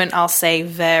moment I'll say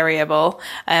variable.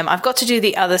 I've got to do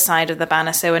the other side of the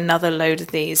banner, so another load of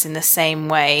these in the same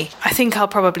way. I think I'll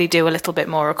probably do a little bit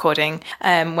more recording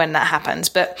when that happens,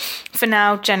 but for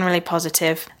now, generally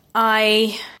positive.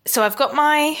 So I've got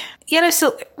my yellow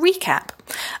silk recap.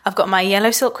 I've got my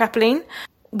yellow silk crepeline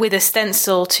with a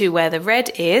stencil to where the red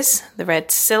is, the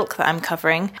red silk that I'm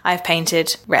covering. I've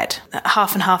painted red,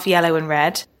 half and half yellow and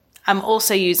red. I'm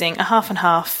also using a half and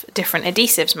half different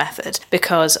adhesives method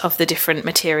because of the different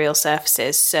material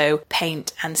surfaces, so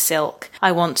paint and silk.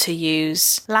 I want to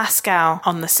use Lascaux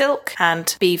on the silk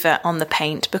and Beaver on the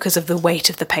paint because of the weight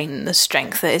of the paint and the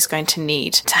strength that it's going to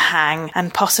need to hang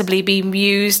and possibly be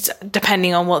used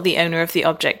depending on what the owner of the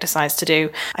object decides to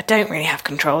do. I don't really have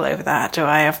control over that, do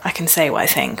I? I can say what I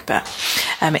think, but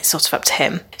it's sort of up to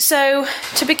him. So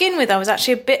to begin with, I was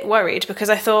actually a bit worried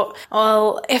because I thought,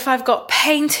 well, if I've got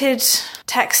painted solid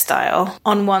textile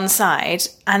on one side,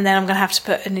 and then I'm going to have to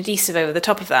put an adhesive over the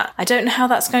top of that. I don't know how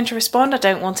that's going to respond. I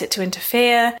don't want it to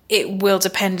interfere. It will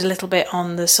depend a little bit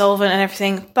on the solvent and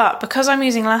everything, but because I'm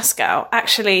using Lascaux,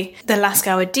 actually the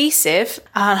Lascaux adhesive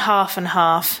are half and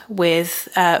half with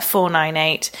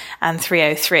 498 and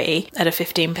 303 at a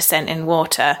 15% in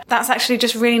water. That's actually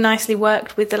just really nicely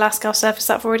worked with the Lascaux surface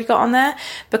that I've already got on there,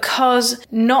 because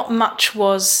not much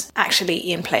was actually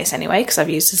in place anyway, because I've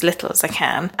used as little as I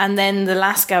can. And then the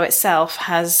Lascaux itself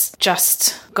has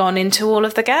just gone into all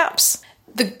of the gaps.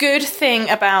 The good thing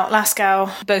about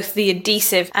Lascaux, both the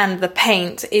adhesive and the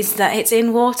paint, is that it's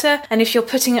in water, and if you're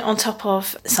putting it on top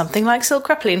of something like silk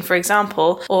crepalline, for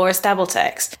example, or a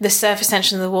Stabbletex, the surface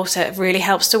tension of the water really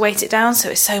helps to weight it down, so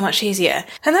it's so much easier.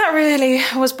 And that really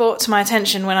was brought to my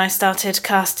attention when I started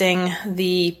casting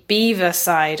the beaver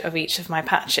side of each of my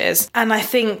patches. And I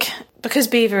think because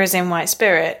beaver is in white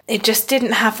spirit, it just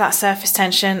didn't have that surface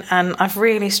tension, and I've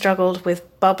really struggled with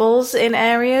bubbles in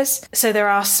areas. So there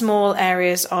are small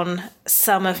areas on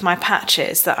some of my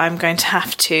patches that I'm going to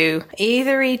have to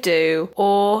either redo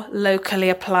or locally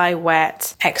apply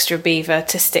wet extra beaver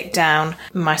to stick down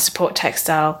my support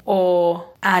textile, or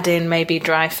add in maybe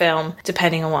dry film,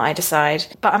 depending on what I decide.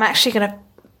 But I'm actually going to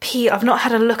peel. I've not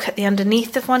had a look at the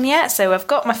underneath of one yet, so I've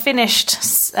got my finished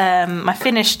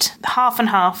half and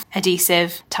half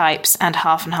adhesive types and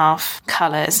half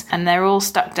colours, and they're all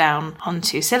stuck down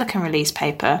onto silicone release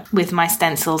paper with my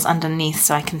stencils underneath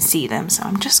so I can see them. So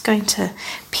I'm just going to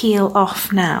peel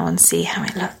off now and see how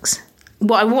it looks.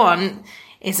 What I want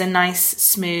is a nice,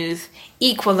 smooth,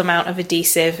 equal amount of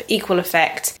adhesive, equal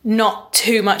effect, not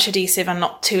too much adhesive and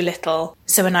not too little.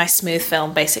 So a nice smooth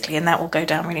film, basically, and that will go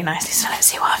down really nicely. So let's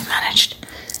see what I've managed.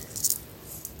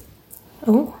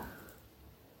 Ooh.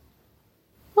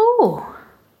 Ooh.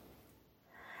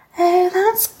 Oh,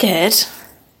 that's good.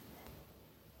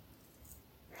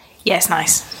 Yeah, it's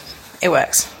nice. It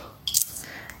works.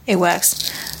 It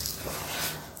works.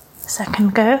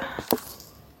 Second go.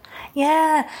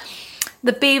 Yeah.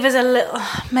 The beaver's a little,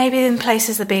 maybe in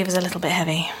places the beaver's a little bit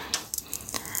heavy.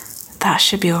 That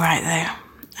should be alright though.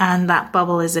 And that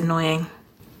bubble is annoying.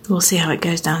 We'll see how it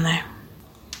goes down though.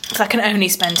 Because I can only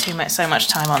spend so much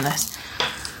time on this.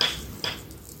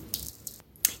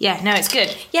 Yeah, no, it's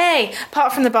good. Yay!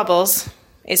 Apart from the bubbles,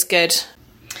 it's good.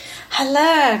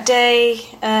 Hello, day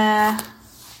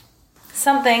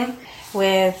something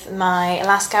with my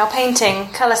Lascaux painting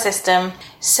colour system.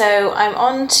 So I'm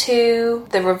on to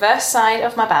the reverse side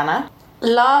of my banner.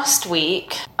 Last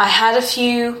week I had a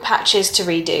few patches to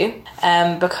redo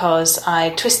because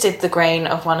I twisted the grain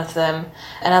of one of them,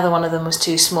 another one of them was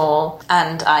too small,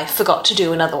 and I forgot to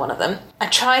do another one of them. I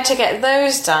tried to get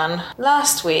those done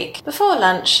last week before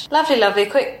lunch. Lovely,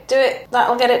 quick, do it,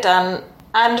 that'll get it done.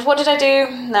 And what did I do?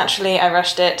 Naturally, I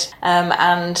rushed it,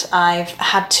 and I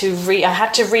had to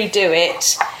redo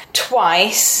it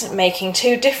twice, making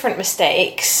two different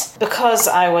mistakes because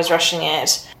I was rushing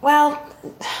it. Well,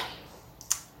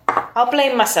 I'll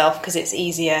blame myself because it's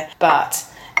easier, but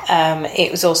it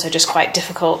was also just quite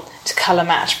difficult to colour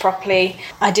match properly.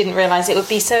 I didn't realise it would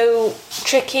be so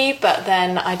tricky, but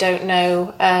then I don't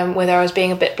know whether I was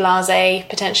being a bit blasé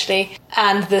potentially.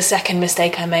 And the second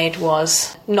mistake I made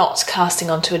was not casting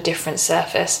onto a different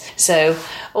surface. So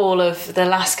all of the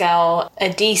Lascaux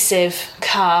adhesive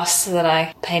casts that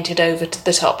I painted over to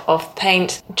the top of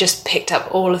paint just picked up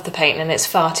all of the paint, and it's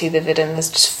far too vivid, and there's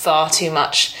just far too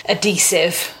much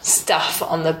adhesive stuff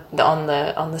on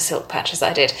the silk patches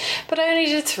I did. But I only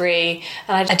did 3,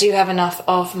 and I do have enough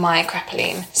of my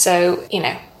crepalline, so you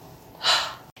know.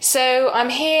 So I'm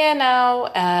here now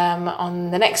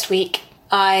on the next week.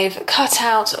 I've cut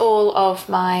out all of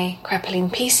my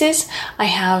crepalline pieces. I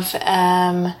have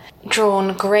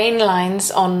drawn grain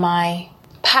lines on my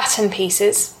pattern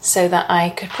pieces so that I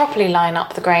could properly line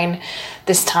up the grain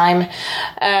this time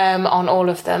on all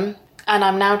of them. And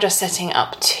I'm now just setting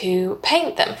up to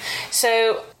paint them.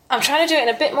 So I'm trying to do it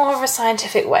in a bit more of a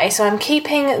scientific way, so I'm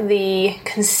keeping the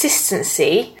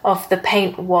consistency of the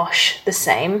paint wash the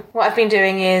same. What I've been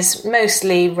doing is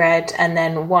mostly red and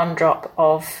then 1 drop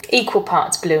of equal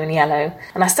parts blue and yellow.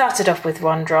 And I started off with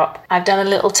 1 drop. I've done a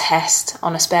little test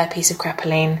on a spare piece of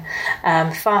crepalline,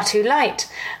 far too light.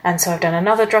 And so I've done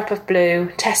another drop of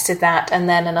blue, tested that, and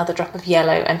then another drop of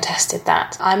yellow and tested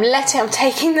that. I'm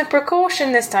taking the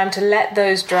precaution this time to let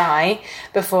those dry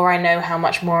before I know how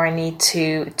much more I need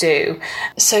to do.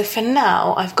 So for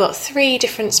now, I've got 3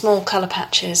 different small colour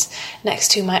patches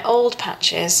next to my old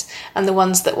patches and the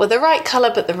ones that were the right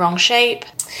colour but the wrong shape.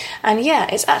 And yeah,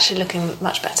 it's actually looking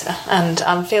much better, and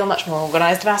I feel much more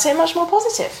organised about it and much more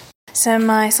positive. So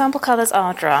my sample colours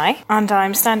are dry, and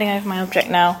I'm standing over my object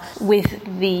now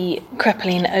with the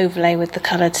Crepeline overlay with the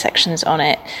coloured sections on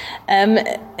it.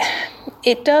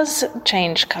 It does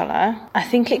change colour. I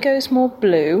think it goes more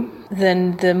blue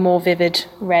than the more vivid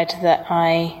red that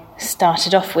I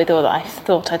started off with, or that I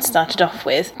thought I'd started off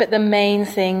with. But the main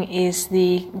thing is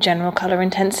the general colour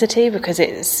intensity, because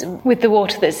it's with the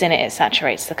water that's in it, it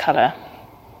saturates the colour.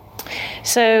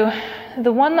 So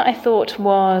the one that I thought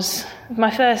was my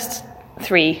first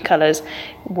 3 colours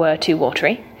were too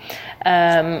watery,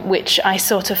 which I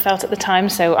sort of felt at the time,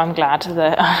 so I'm glad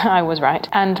that I was right.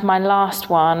 And my last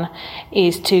one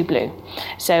is too blue.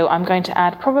 So I'm going to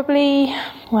add probably,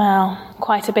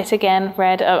 quite a bit again,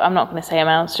 red. I'm not going to say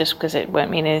amounts just because it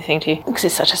won't mean anything to you, because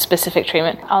it's such a specific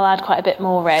treatment. I'll add quite a bit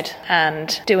more red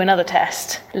and do another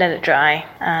test, let it dry,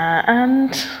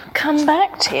 and come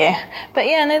back to you. But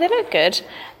yeah, no, they look good.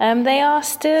 They are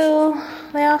still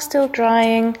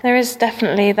drying. There is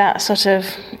definitely that sort of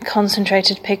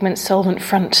concentrated pigment solvent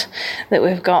front that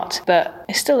we've got, but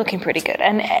it's still looking pretty good.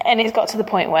 And it's got to the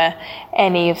point where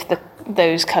any of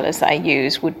those colours that I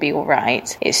use would be all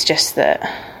right. It's just that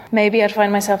maybe I'd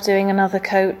find myself doing another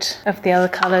coat of the other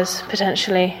colours,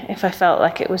 potentially, if I felt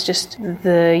like it was just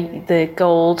the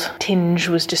gold tinge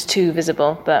was just too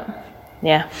visible. But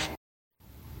yeah.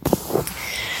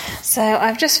 So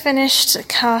I've just finished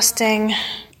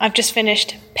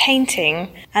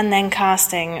painting and then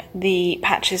casting the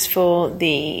patches for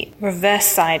the reverse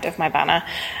side of my banner,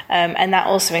 and that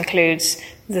also includes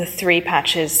the 3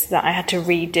 patches that I had to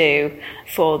redo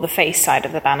for the face side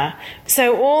of the banner.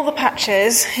 So all the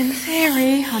patches, in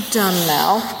theory, are done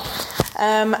now.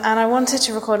 And I wanted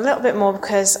to record a little bit more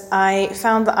because I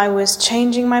found that I was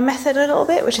changing my method a little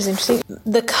bit, which is interesting.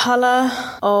 The colour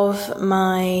of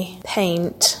my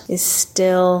paint is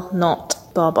still not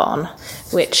bob on,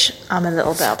 which I'm a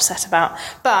little bit upset about.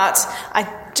 But I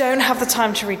don't have the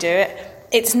time to redo it.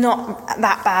 It's not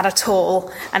that bad at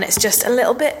all, and it's just a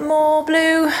little bit more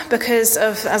blue because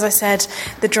of, as I said,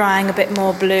 the drying a bit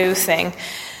more blue thing.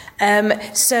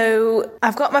 So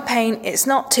I've got my paint. It's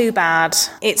not too bad.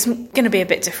 It's going to be a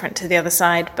bit different to the other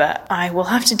side, but I will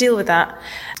have to deal with that.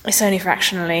 It's only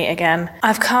fractionally again.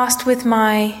 I've cast with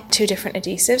my 2 different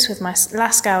adhesives, with my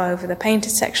Lascaux over the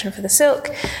painted section for the silk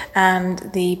and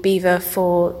the Beaver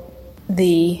for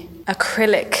the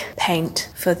acrylic paint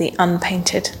for the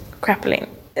unpainted Crepeline.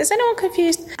 Is anyone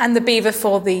confused? And the Beaver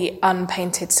for the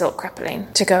unpainted silk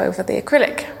Crepeline to go over the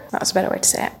acrylic. That was a better way to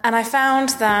say it. And I found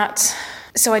that,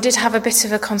 so I did have a bit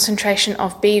of a concentration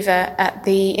of Beaver at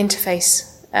the interface,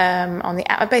 on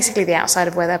basically the outside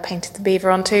of where they painted the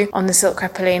Beaver onto, on the silk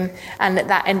Crepeline, and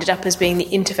that ended up as being the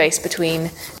interface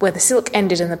between where the silk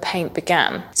ended and the paint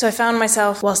began. So I found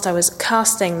myself, whilst I was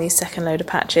casting these second load of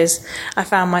patches, I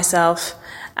found myself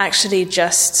actually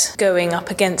just going up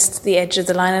against the edge of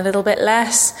the line a little bit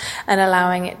less and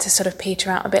allowing it to sort of peter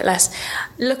out a bit less.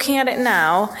 Looking at it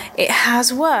now, it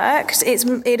has worked.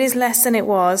 It is less than it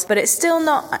was, but it's still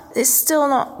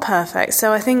not perfect.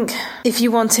 So I think if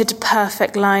you wanted a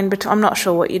perfect line between, I'm not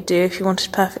sure what you'd do if you wanted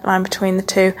a perfect line between the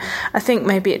 2. I think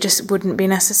maybe it just wouldn't be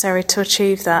necessary to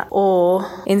achieve that. Or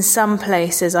in some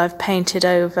places I've painted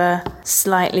over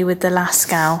slightly with the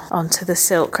Lascaux onto the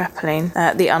silk Crepeline,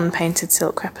 the unpainted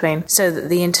silk Crepeline, so that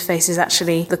the interface is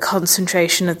actually, the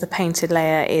concentration of the painted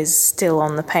layer is still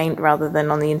on the paint rather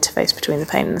than on the interface between the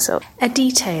paint and the silk. A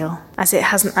detail, as it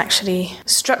hasn't actually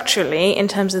structurally, in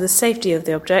terms of the safety of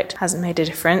the object, hasn't made a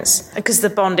difference, because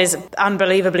the bond is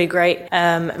unbelievably great,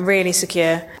 really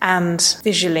secure, and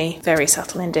visually very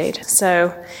subtle indeed.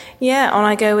 So yeah, on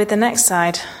I go with the next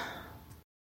side.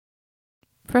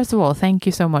 First of all, thank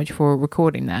you so much for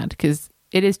recording that, because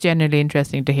it is genuinely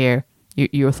interesting to hear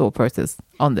your thought process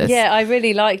on this. Yeah, I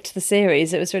really liked the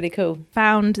series. It was really cool.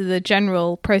 Found the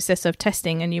general process of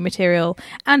testing a new material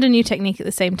and a new technique at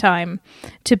the same time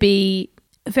to be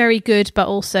very good, but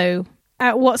also,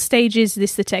 at what stage is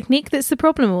this the technique that's the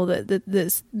problem, or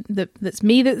that's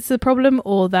me that's the problem,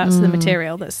 or that's the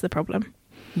material that's the problem?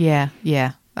 Yeah,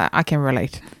 I can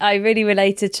relate. I really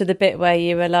related to the bit where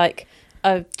you were like,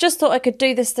 I just thought I could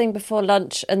do this thing before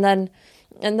lunch, and then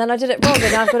I did it wrong,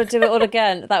 and now I've got to do it all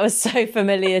again. That was so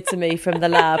familiar to me from the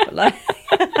lab. Like,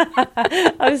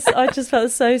 I just felt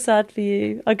so sad for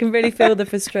you. I can really feel the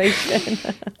frustration.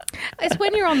 It's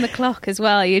when you're on the clock as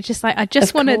well. You're just like, I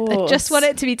just want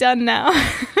it to be done now.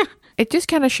 It just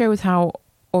kind of shows how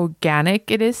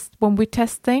organic it is when we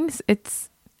test things.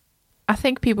 I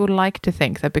think people like to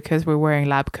think that because we're wearing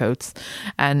lab coats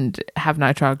and have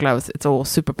nitrile gloves, it's all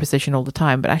super precision all the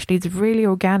time. But actually, it's really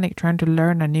organic, trying to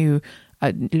learn a new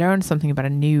learn something about a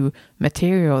new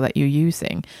material that you're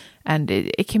using. And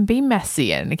it can be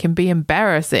messy, and it can be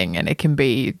embarrassing, and it can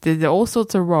be all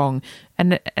sorts of wrong.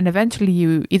 And eventually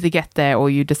you either get there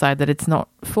or you decide that it's not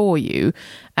for you.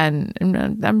 And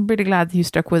I'm really glad that you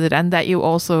stuck with it, and that you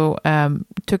also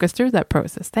took us through that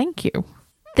process. Thank you.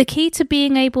 The key to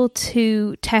being able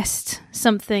to test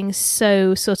something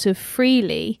so sort of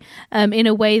freely in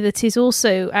a way that is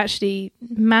also actually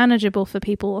manageable for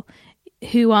people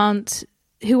who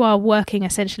are working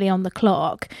essentially on the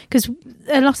clock, because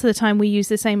a lot of the time we use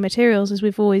the same materials as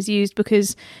we've always used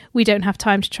because we don't have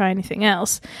time to try anything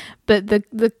else. But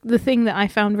the thing that I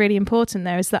found really important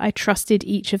there is that I trusted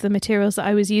each of the materials that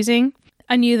I was using.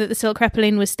 I knew that the silk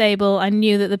crepeline was stable. I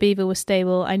knew that the beaver was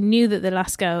stable. I knew that the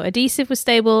Lascaux adhesive was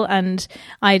stable, and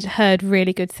I'd heard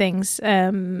really good things,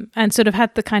 and sort of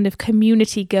had the kind of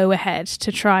community go ahead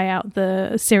to try out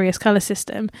the Sirius colour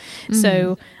system.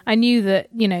 So I knew that,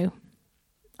 you know,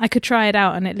 I could try it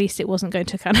out and at least it wasn't going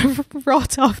to kind of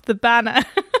rot off the banner.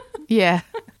 Yeah.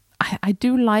 I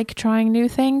do like trying new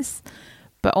things,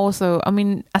 but also, I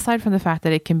mean, aside from the fact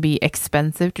that it can be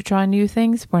expensive to try new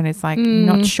things when it's like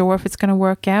not sure if it's going to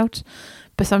work out,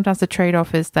 but sometimes the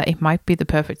trade-off is that it might be the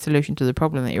perfect solution to the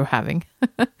problem that you're having.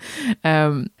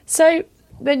 So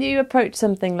when you approach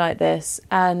something like this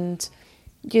and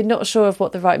you're not sure of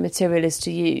what the right material is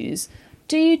to use,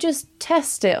 do you just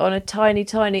test it on a tiny,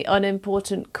 tiny,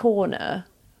 unimportant corner?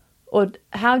 Or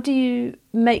how do you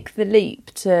make the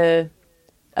leap to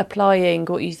applying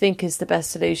what you think is the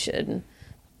best solution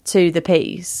to the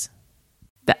piece?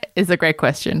 That is a great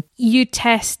question. You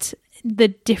test the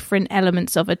different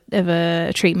elements of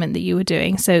a treatment that you were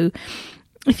doing. So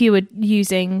if you were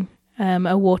using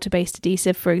a water-based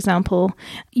adhesive, for example,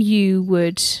 you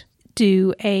would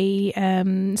do a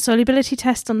solubility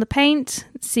test on the paint,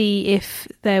 see if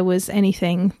there was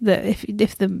anything that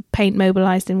if the paint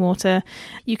mobilized in water.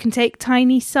 You can take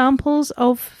tiny samples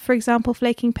of, for example,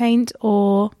 flaking paint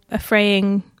or a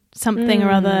fraying something or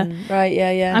other. Right,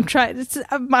 yeah.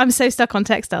 I'm so stuck on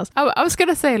textiles. I was going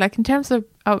to say, like, in terms of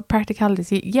practicalities,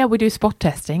 yeah, we do spot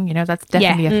testing. You know, that's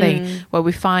definitely a thing where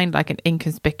we find like an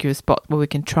inconspicuous spot where we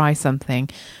can try something.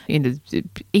 You know,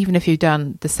 even if you've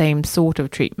done the same sort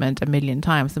of treatment a million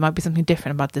times, there might be something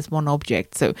different about this one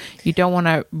object. So you don't want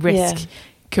to risk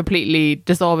completely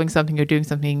dissolving something or doing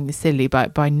something silly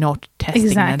by not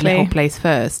testing in a little place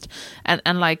first.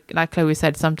 And like Chloe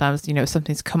said, sometimes, you know,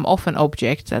 something's come off an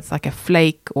object that's like a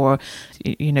flake or,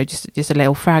 you know, just a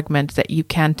little fragment that you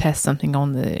can test something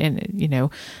on you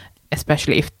know,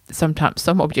 especially if sometimes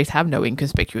some objects have no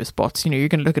inconspicuous spots. You know, you're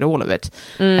going to look at all of it.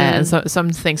 And so some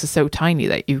things are so tiny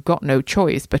that you've got no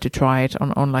choice but to try it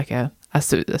on like a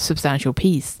substantial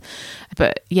piece.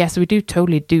 But yes, we do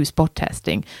totally do spot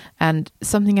testing. And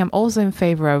something I'm also in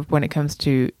favor of when it comes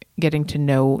to getting to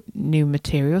know new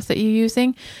materials that you're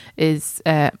using is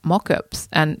mock-ups.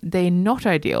 And they're not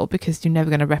ideal because you're never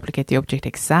going to replicate the object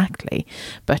exactly.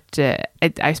 But I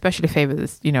especially favor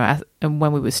this, you know,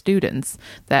 when we were students,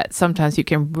 that sometimes you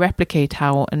can replicate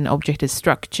how an object is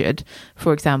structured.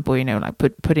 For example, you know, like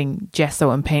putting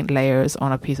gesso and paint layers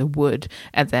on a piece of wood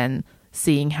and then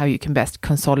seeing how you can best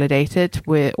consolidate it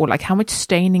with, or like how much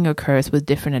staining occurs with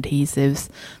different adhesives,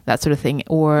 that sort of thing,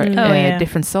 or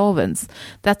different solvents,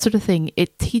 that sort of thing.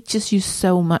 It teaches you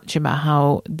so much about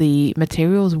how the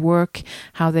materials work,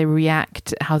 how they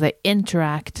react, how they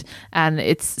interact, and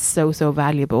it's so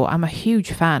valuable. I'm a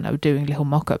huge fan of doing little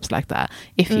mock-ups like that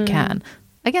if you can.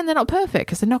 Again, they're not perfect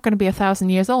because they're not going to be 1,000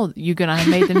 years old. You're going to have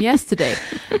made them yesterday.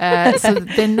 So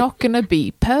they're not going to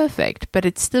be perfect, but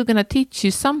it's still going to teach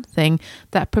you something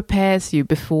that prepares you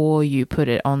before you put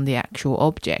it on the actual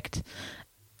object.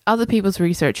 Other people's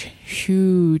research,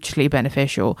 hugely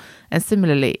beneficial. And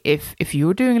similarly, if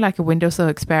you're doing like a windowsill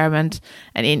experiment,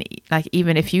 and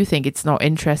even if you think it's not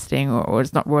interesting or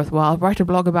it's not worthwhile, write a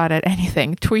blog about it,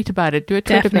 anything, tweet about it, do a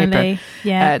Twitter paper.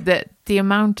 Yeah. The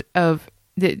amount of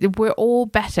we're all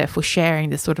better for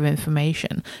sharing this sort of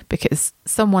information because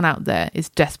someone out there is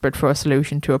desperate for a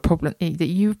solution to a problem that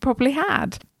you've probably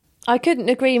had. I couldn't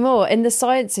agree more. In the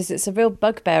sciences, it's a real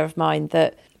bugbear of mine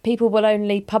that people will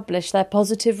only publish their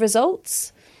positive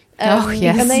results.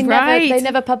 Yes, and they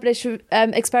never publish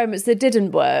experiments that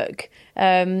didn't work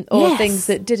or things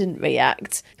that didn't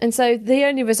react. And so the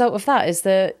only result of that is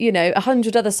that, you know,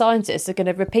 100 other scientists are going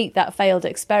to repeat that failed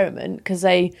experiment because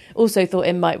they also thought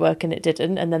it might work and it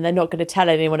didn't, and then they're not going to tell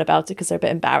anyone about it because they're a bit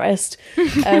embarrassed.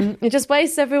 It just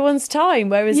wastes everyone's time.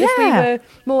 Whereas if we were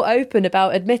more open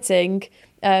about admitting,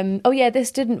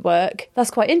 this didn't work,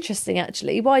 that's quite interesting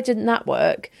actually, why didn't that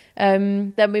work,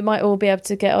 then we might all be able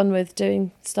to get on with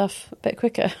doing stuff a bit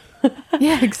quicker.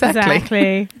 Yeah,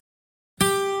 exactly.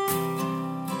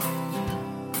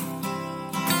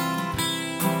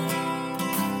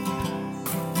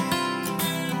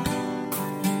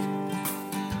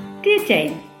 Dear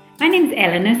Jane, my name's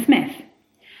Eleanor Smith,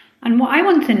 and what I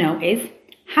want to know is,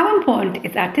 how important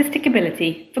is artistic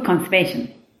ability for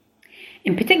conservation?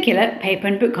 In particular, paper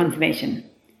and book conservation.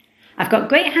 I've got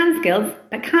great hand skills,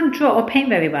 but can't draw or paint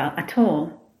very well at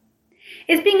all.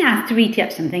 Is being asked to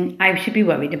retouch something I should be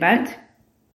worried about?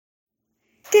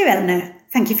 Dear Eleanor,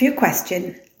 thank you for your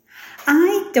question.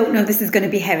 I don't know if this is going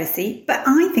to be heresy, but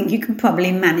I think you can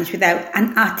probably manage without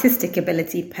an artistic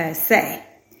ability per se.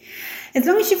 As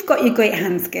long as you've got your great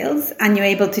hand skills and you're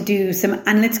able to do some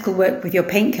analytical work with your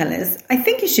paint colours, I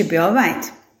think you should be all right.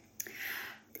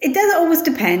 It does always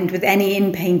depend with any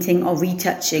in-painting or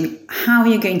retouching how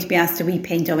you're going to be asked to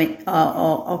repaint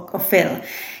or fill.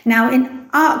 Now, in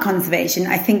art conservation,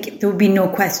 I think there would be no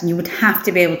question you would have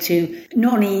to be able to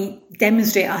not only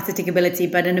demonstrate artistic ability,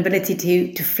 but an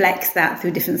ability to flex that through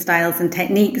different styles and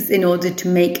techniques in order to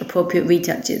make appropriate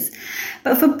retouches.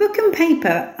 But for book and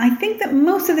paper, I think that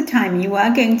most of the time you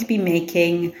are going to be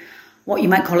making what you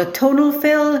might call a tonal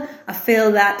fill, a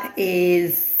fill that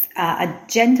is a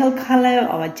gentle colour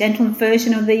or a gentle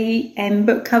version of the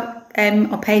book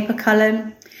or paper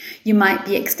colour. You might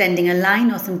be extending a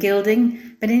line or some gilding,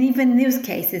 but even in those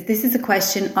cases, this is a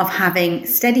question of having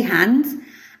steady hands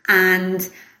and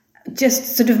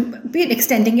just sort of be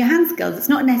extending your hand skills. It's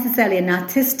not necessarily an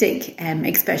artistic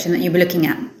expression that you'll be looking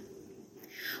at.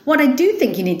 What I do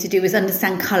think you need to do is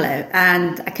understand colour,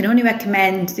 and I can only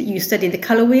recommend that you study the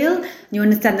colour wheel and you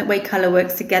understand the way colour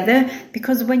works together,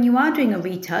 because when you are doing a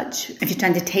retouch, if you're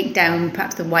trying to take down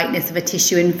perhaps the whiteness of a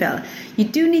tissue infill, you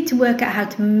do need to work out how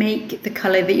to make the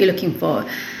colour that you're looking for.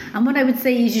 And what I would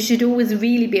say is you should always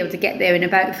really be able to get there in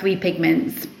about 3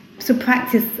 pigments. So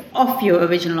practice off your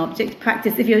original object.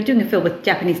 Practice, if you're doing a fill with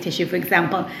Japanese tissue, for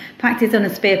example, practice on a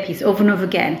spare piece over and over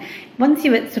again. Once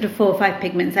you're at sort of 4 or 5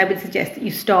 pigments, I would suggest that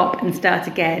you stop and start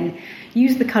again.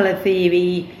 Use the colour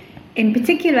theory. In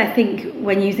particular, I think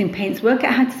when using paints, work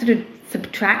out how to sort of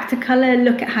subtract a colour.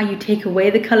 Look at how you take away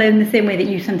the colour in the same way that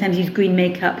you sometimes use green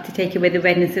makeup to take away the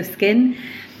redness of skin.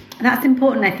 That's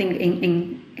important, I think,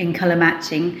 in colour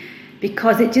matching,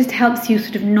 because it just helps you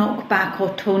sort of knock back or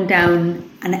tone down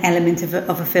an element of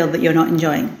a fill that you're not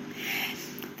enjoying.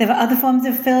 There are other forms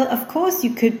of fill, of course.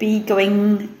 You could be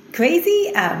going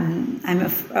crazy. I'm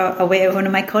aware of one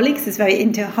of my colleagues who's very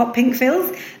into hot pink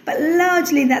fills, but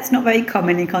largely that's not very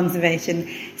common in conservation.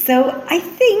 So I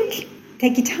think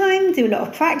take your time, do a lot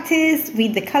of practice,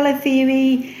 read the colour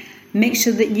theory, make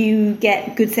sure that you get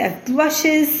a good set of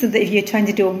brushes so that if you're trying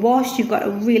to do a wash, you've got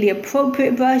a really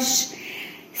appropriate brush.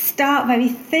 Start very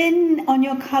thin on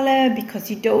your colour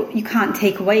because you can't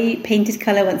take away painted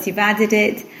colour once you've added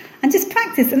it, and just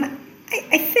practice. And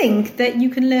I think that you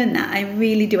can learn that. I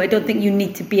really do. I don't think you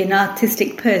need to be an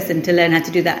artistic person to learn how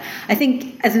to do that. I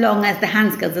think as long as the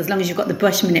hand skills, as long as you've got the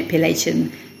brush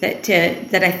manipulation that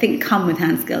I think come with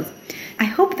hand skills. I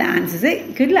hope that answers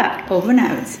it. Good luck. Over and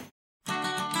out.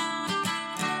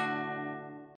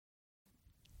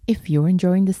 If you're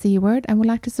enjoying the C Word and would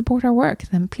like to support our work,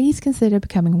 then please consider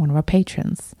becoming one of our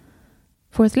patrons.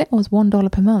 For as little as $1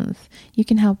 per month, you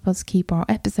can help us keep our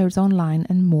episodes online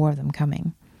and more of them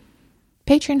coming.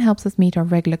 Patreon helps us meet our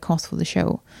regular costs for the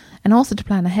show, and also to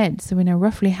plan ahead so we know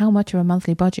roughly how much of a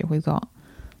monthly budget we've got.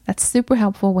 That's super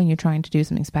helpful when you're trying to do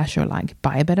something special, like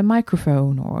buy a better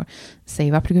microphone or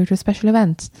save up to go to a special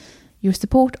event. Your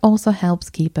support also helps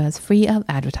keep us free of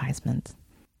advertisement.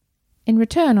 In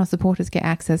return, our supporters get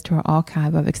access to our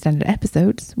archive of extended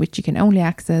episodes, which you can only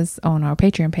access on our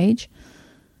Patreon page.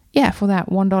 Yeah, for that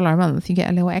 $1 a month, you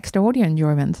get a little extra audio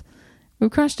enjoyment.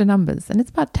 We've crunched the numbers, and it's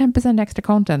about 10% extra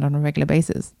content on a regular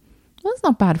basis. Well, that's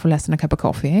not bad for less than a cup of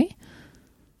coffee, eh?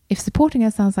 If supporting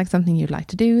us sounds like something you'd like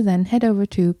to do, then head over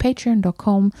to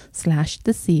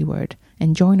patreon.com/thecword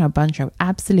and join our bunch of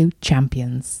absolute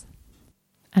champions.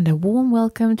 And a warm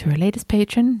welcome to our latest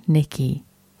patron, Nikki.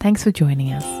 Thanks for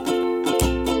joining us.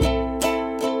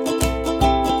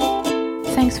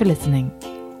 Thanks for listening.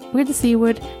 We're the C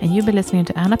Word, and you've been listening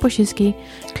to Anna Poshiski,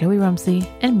 Chloe Rumsey,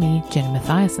 and me, Jenny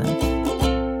Mathiasen.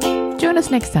 Join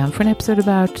us next time for an episode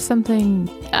about something.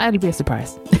 It'll be a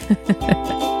surprise.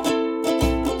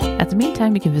 At the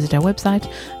meantime, you can visit our website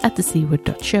at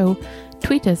thecword.show,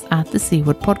 tweet us at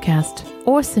thecwordpodcast,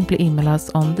 or simply email us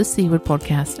on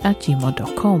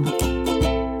thecwordpodcast@gmail.com.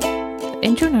 The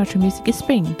intro and outro music is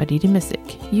Spring by Didi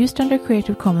Music, used under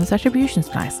Creative Commons Attribution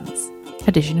License.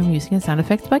 Additional music and sound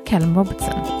effects by Callum Robertson.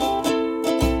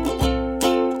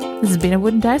 This has been a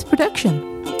Wooden Dice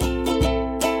production.